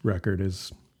this record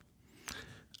is,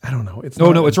 I don't know. It's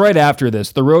No, it's right after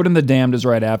this. The Road and the Damned is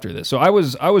right after this. So I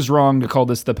was wrong to call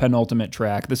this the penultimate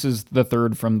track. This is the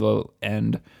third from the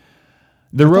end.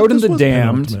 The Road and the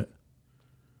Damned.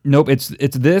 Nope, it's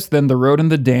this, then The Road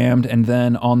and the Damned, and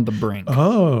then On the Brink.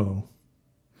 Oh.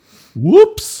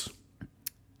 Whoops.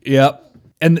 Yep.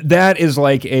 And that is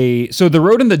like so The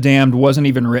Road and the Damned wasn't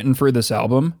even written for this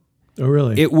album. Oh,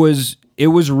 really? It was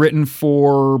written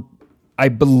for, I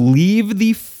believe,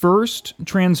 the first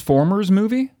Transformers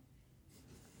movie.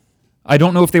 I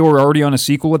don't know if they were already on a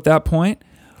sequel at that point.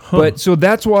 But so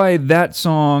that's why that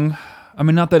song, I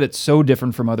mean, not that it's so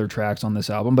different from other tracks on this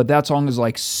album, but that song is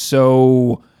like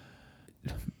so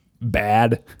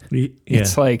bad. Yeah.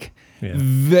 It's like,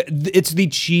 it's the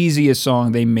cheesiest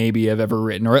song they maybe have ever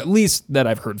written, or at least that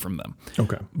I've heard from them.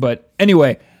 Okay. But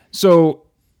anyway,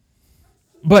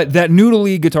 but that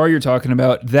noodly guitar you're talking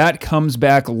about, that comes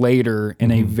back later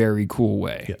in a very cool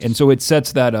way. Yes. And so it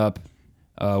sets that up,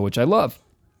 which I love.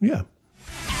 Yeah.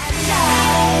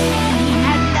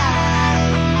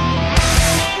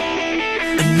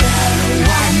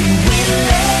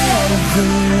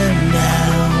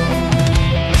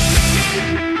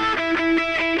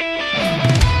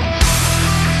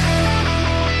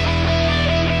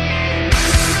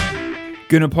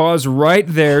 Gonna pause right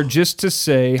there just to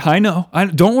say, I know,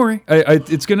 don't worry,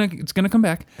 it's gonna come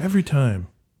back. Every time.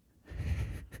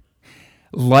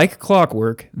 Like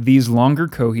clockwork, these longer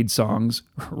Coheed songs,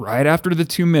 right after the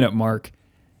 2-minute mark,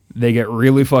 they get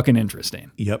really fucking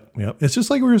interesting. Yep. It's just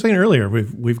like we were saying earlier.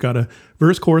 We've got a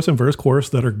verse, chorus, and verse, chorus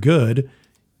that are good,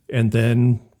 and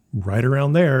then right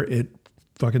around there, it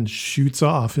fucking shoots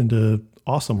off into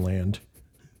awesome land.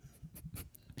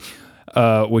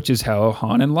 Which is how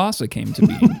Han and Lhasa came to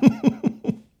be.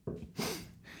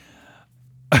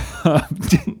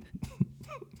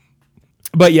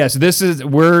 But yes,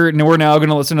 we're now going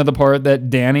to listen to the part that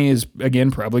Danny is, again,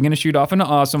 probably going to shoot off into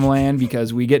awesome land,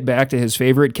 because we get back to his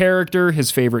favorite character, his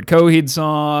favorite Coheed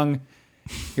song.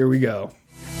 Here we go.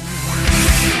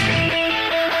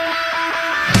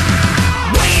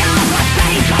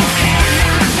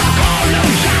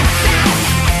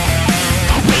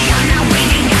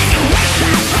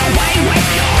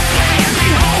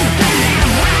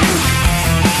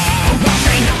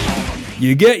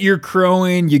 You get your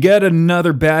crowing, you get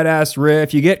another badass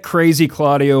riff, you get crazy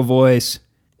Claudio voice.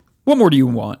 What more do you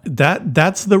want?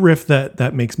 That's the riff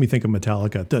that makes me think of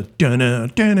Metallica.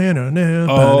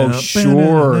 Oh,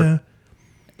 sure.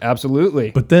 Absolutely.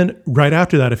 But then right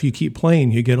after that, if you keep playing,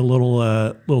 you get a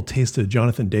little taste of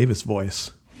Jonathan Davis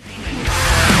voice.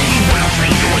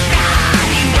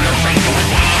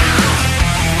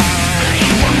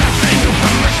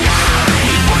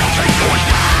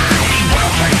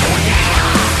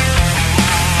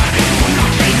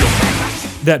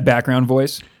 That background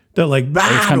voice. That like,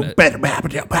 I don't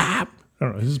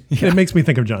know. It makes me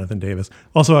think of Jonathan Davis.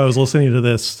 Also, I was listening to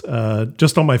this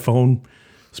just on my phone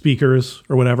speakers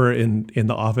or whatever in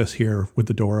the office here with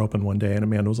the door open one day, and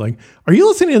Amanda was like, "Are you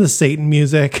listening to the Satan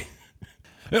music?"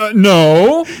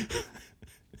 No.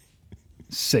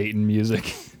 Satan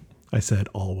music. I said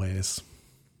always,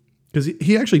 because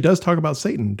he actually does talk about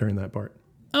Satan during that part.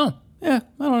 Oh yeah,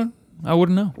 I don't know. I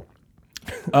wouldn't know.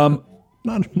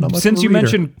 Not much Since of a you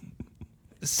reader.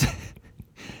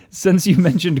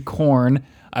 mentioned Korn,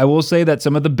 I will say that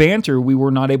some of the banter we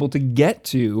were not able to get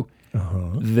to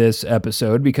this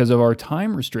episode because of our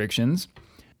time restrictions.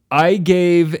 I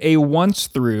gave a once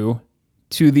through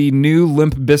to the new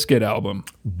Limp Bizkit album.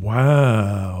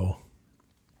 Wow.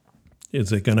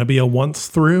 Is it going to be a once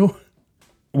through?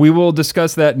 We will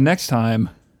discuss that next time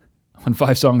on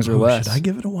 5 Songs or Less. Should I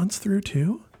give it a once through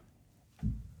too?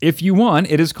 If you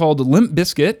want, it is called Limp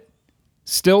Bizkit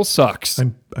Still Sucks.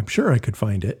 I'm sure I could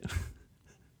find it.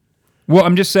 Well,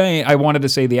 I'm just saying I wanted to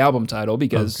say the album title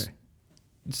because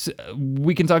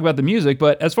we can talk about the music,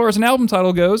 but as far as an album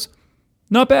title goes,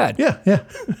 not bad. Yeah.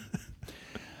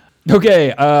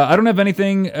 Okay, I don't have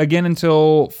anything again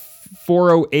until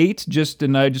 4:08.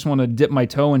 And I just want to dip my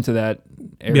toe into that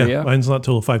area. Yeah, mine's not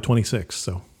till 5:26.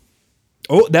 So.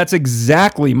 Oh, that's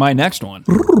exactly my next one.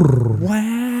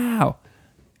 Wow.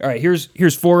 All right, here's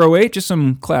 4:08. Just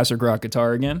some classic rock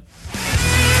guitar again.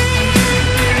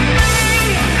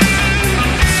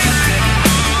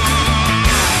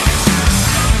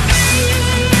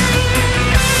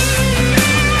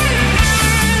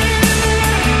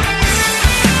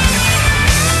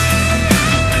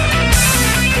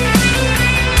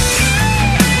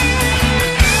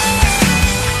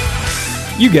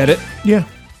 You get it. Yeah.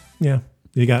 You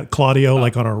got Claudio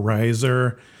like on a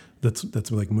riser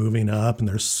that's like moving up, and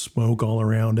there's smoke all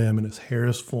around him, and his hair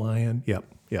is flying. Yep.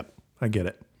 I get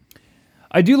it.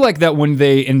 I do like that when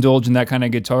they indulge in that kind of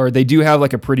guitar, they do have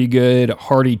like a pretty good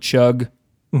hearty chug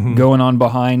going on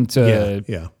behind to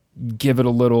Yeah. give it a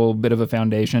little bit of a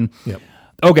foundation. Yep.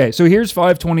 Okay, so here's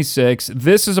 526.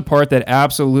 This is a part that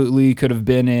absolutely could have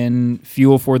been in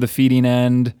Fuel for the Feeding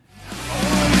End.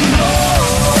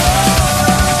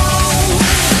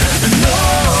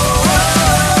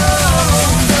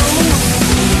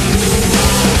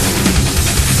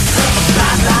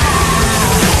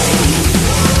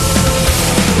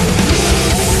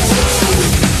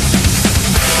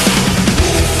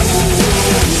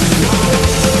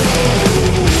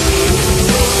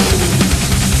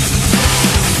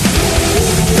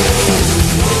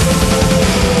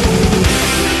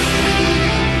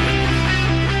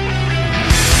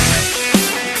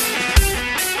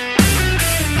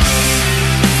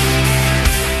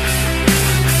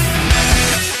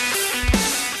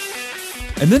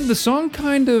 And then the song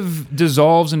kind of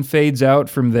dissolves and fades out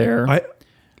from there.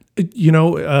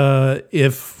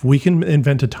 If we can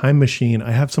invent a time machine,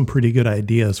 I have some pretty good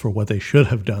ideas for what they should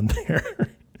have done there.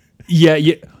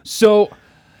 Yeah. So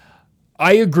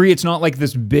I agree. It's not like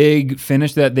this big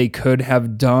finish that they could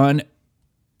have done.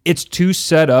 It's to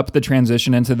set up the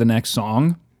transition into the next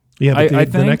song. Yeah, but I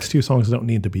the think next two songs don't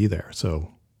need to be there. So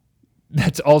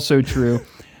that's also true.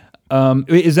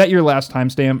 Is that your last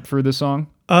timestamp for this song?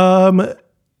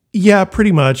 yeah,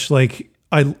 pretty much. Like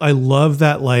I love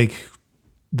that, like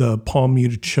the palm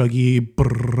muted chuggy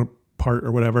brrr part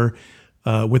or whatever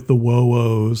with the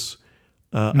whoa-wohs.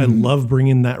 I love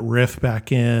bringing that riff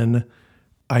back in.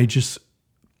 I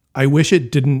wish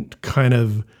it didn't kind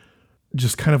of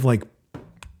like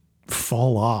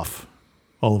fall off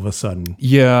all of a sudden.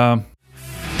 Yeah.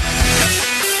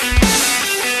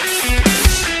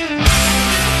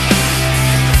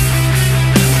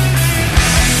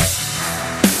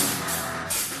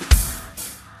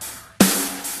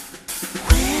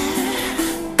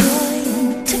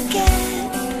 Going to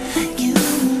get you,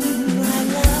 my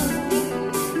love.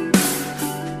 We're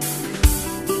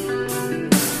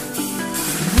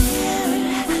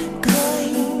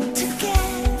going to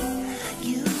get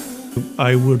you.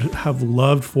 I would have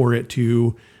loved for it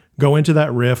to go into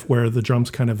that riff where the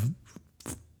drums kind of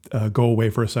go away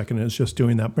for a second, and it's just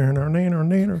doing that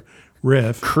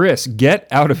riff, Chris, get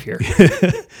out of here.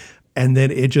 and then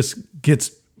it just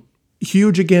gets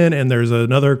huge again, and there's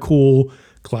another cool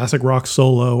classic rock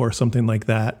solo or something like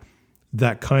that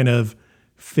that kind of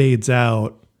fades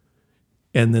out,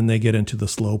 and then they get into the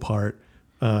slow part,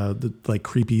 the like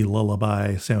creepy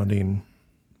lullaby sounding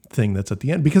thing that's at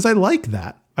the end, because I like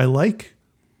that. I like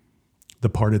the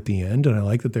part at the end, and I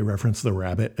like that they reference the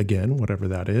rabbit again, whatever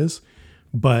that is.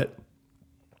 But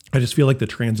I just feel like the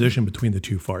transition between the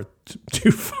two farts,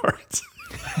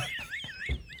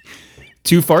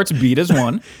 Two farts beat as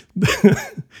one.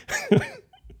 the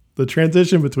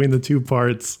transition between the two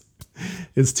parts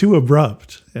is too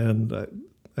abrupt, and I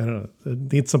don't know,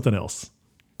 it needs something else.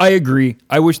 I agree.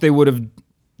 I wish they would have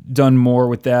done more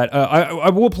with that. I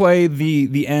will play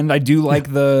the end. I do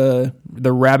like the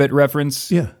rabbit reference.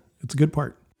 Yeah, it's a good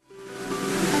part.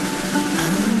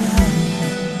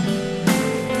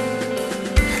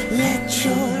 Let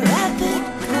your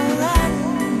rabbit go run.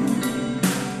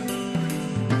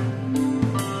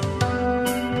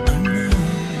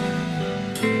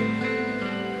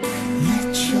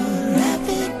 Let your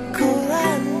rabbit go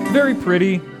run. Very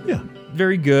pretty. Yeah.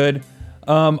 Very good.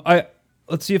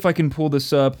 Let's see if I can pull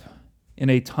this up in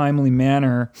a timely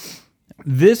manner.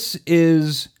 This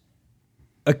is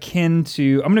akin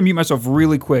to, I'm going to mute myself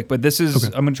really quick, but this is, Okay.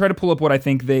 I'm going to try to pull up what I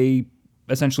think they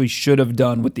essentially should have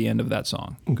done with the end of that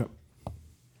song. Okay.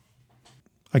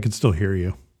 I can still hear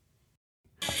you.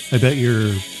 I bet your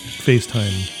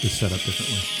FaceTime is set up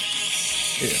differently.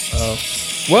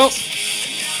 Well,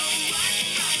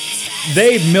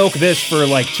 they milk this for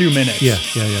like 2 minutes. Yeah.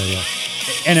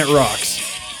 And it rocks.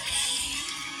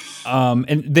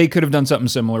 And they could have done something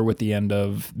similar with the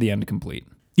end complete.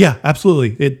 Yeah,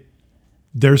 absolutely.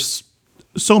 There's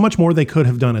so much more they could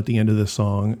have done at the end of this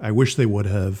song. I wish they would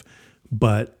have,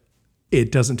 but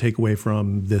it doesn't take away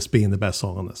from this being the best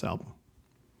song on this album.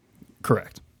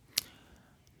 Correct.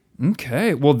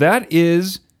 Okay. Well, that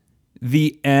is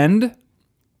the end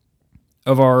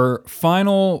of our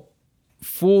final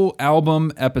full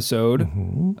album episode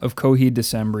of Coheed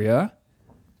Decembria.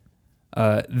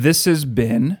 This has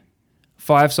been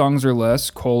 5 Songs or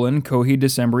Less, Coheed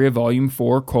Decembria, Volume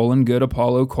 4, Good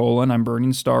Apollo, I'm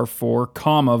Burning Star 4,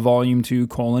 Volume 2,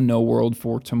 No World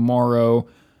for Tomorrow,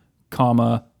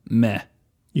 comma, meh.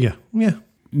 Yeah. Yeah.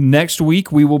 Next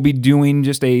week, we will be doing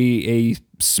just a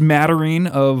smattering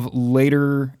of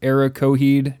later era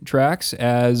Coheed tracks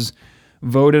as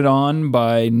voted on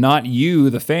by not you,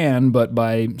 the fan, but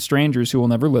by strangers who will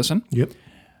never listen. Yep.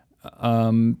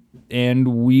 And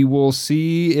we will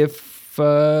see if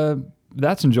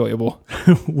that's enjoyable.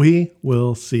 We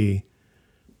will see.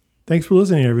 Thanks for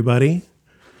listening, everybody.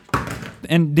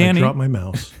 And I Danny, dropped my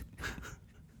mouse.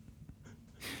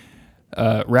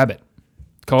 rabbit.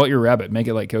 Call it your rabbit. Make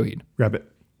it like Coheed. Rabbit,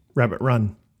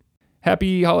 run.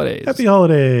 Happy holidays. Happy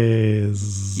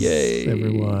holidays. Yay.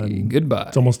 Everyone. Goodbye.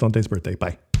 It's almost Dante's birthday.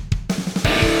 Bye.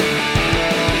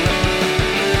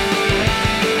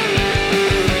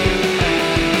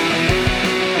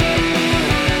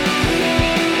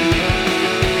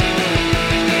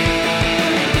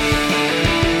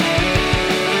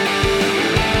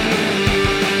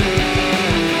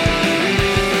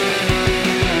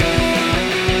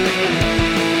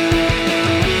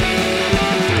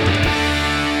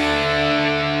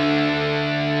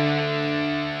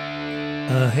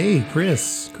 Hey,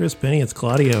 Chris, Penny, it's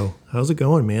Claudio. How's it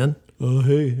going, man?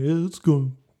 Hey, it's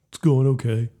going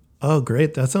okay. Oh,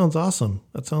 great. That sounds awesome.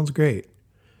 That sounds great.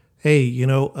 Hey,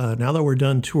 now that we're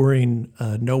done touring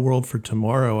No World for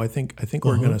Tomorrow, I think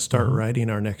we're going to start writing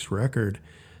our next record.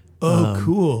 Oh,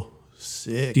 cool.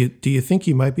 Sick. Do you think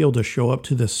you might be able to show up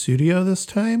to the studio this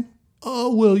time?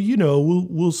 Oh, well,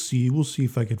 we'll see. We'll see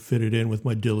if I can fit it in with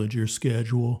my Dillinger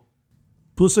schedule.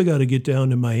 Plus, I got to get down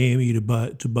to Miami to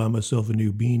buy myself a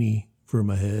new beanie for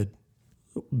my head.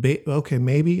 Okay,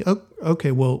 maybe.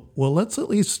 Okay, well, let's at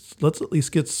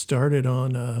least get started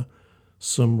on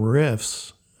some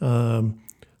riffs. Why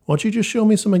don't you just show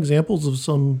me some examples of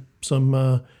some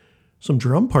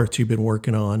drum parts you've been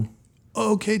working on?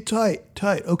 Okay, tight.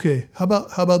 Okay, how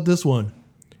about this one?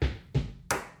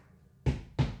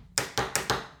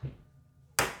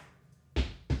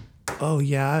 Oh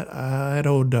yeah, I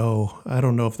don't know. I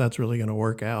don't know if that's really going to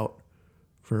work out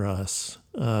for us.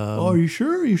 Are you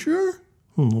sure?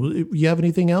 You have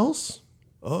anything else?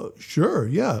 Sure.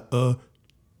 Yeah.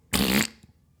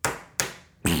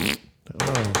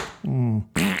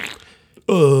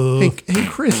 Hey,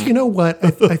 Chris. You know what?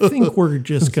 I think we're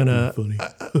just gonna. Funny.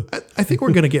 I think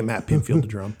we're gonna get Matt Pinfield to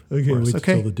drum. Okay, for us, we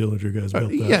okay. tell the Dillinger guys about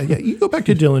that. Yeah. You go back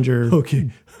to Dillinger.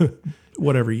 Okay.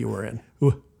 Whatever you were in.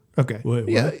 Okay. Wait, what?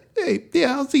 Yeah. Hey.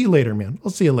 Yeah. I'll see you later, man.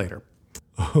 I'll see you later.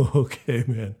 Okay,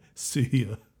 man. See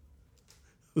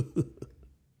ya.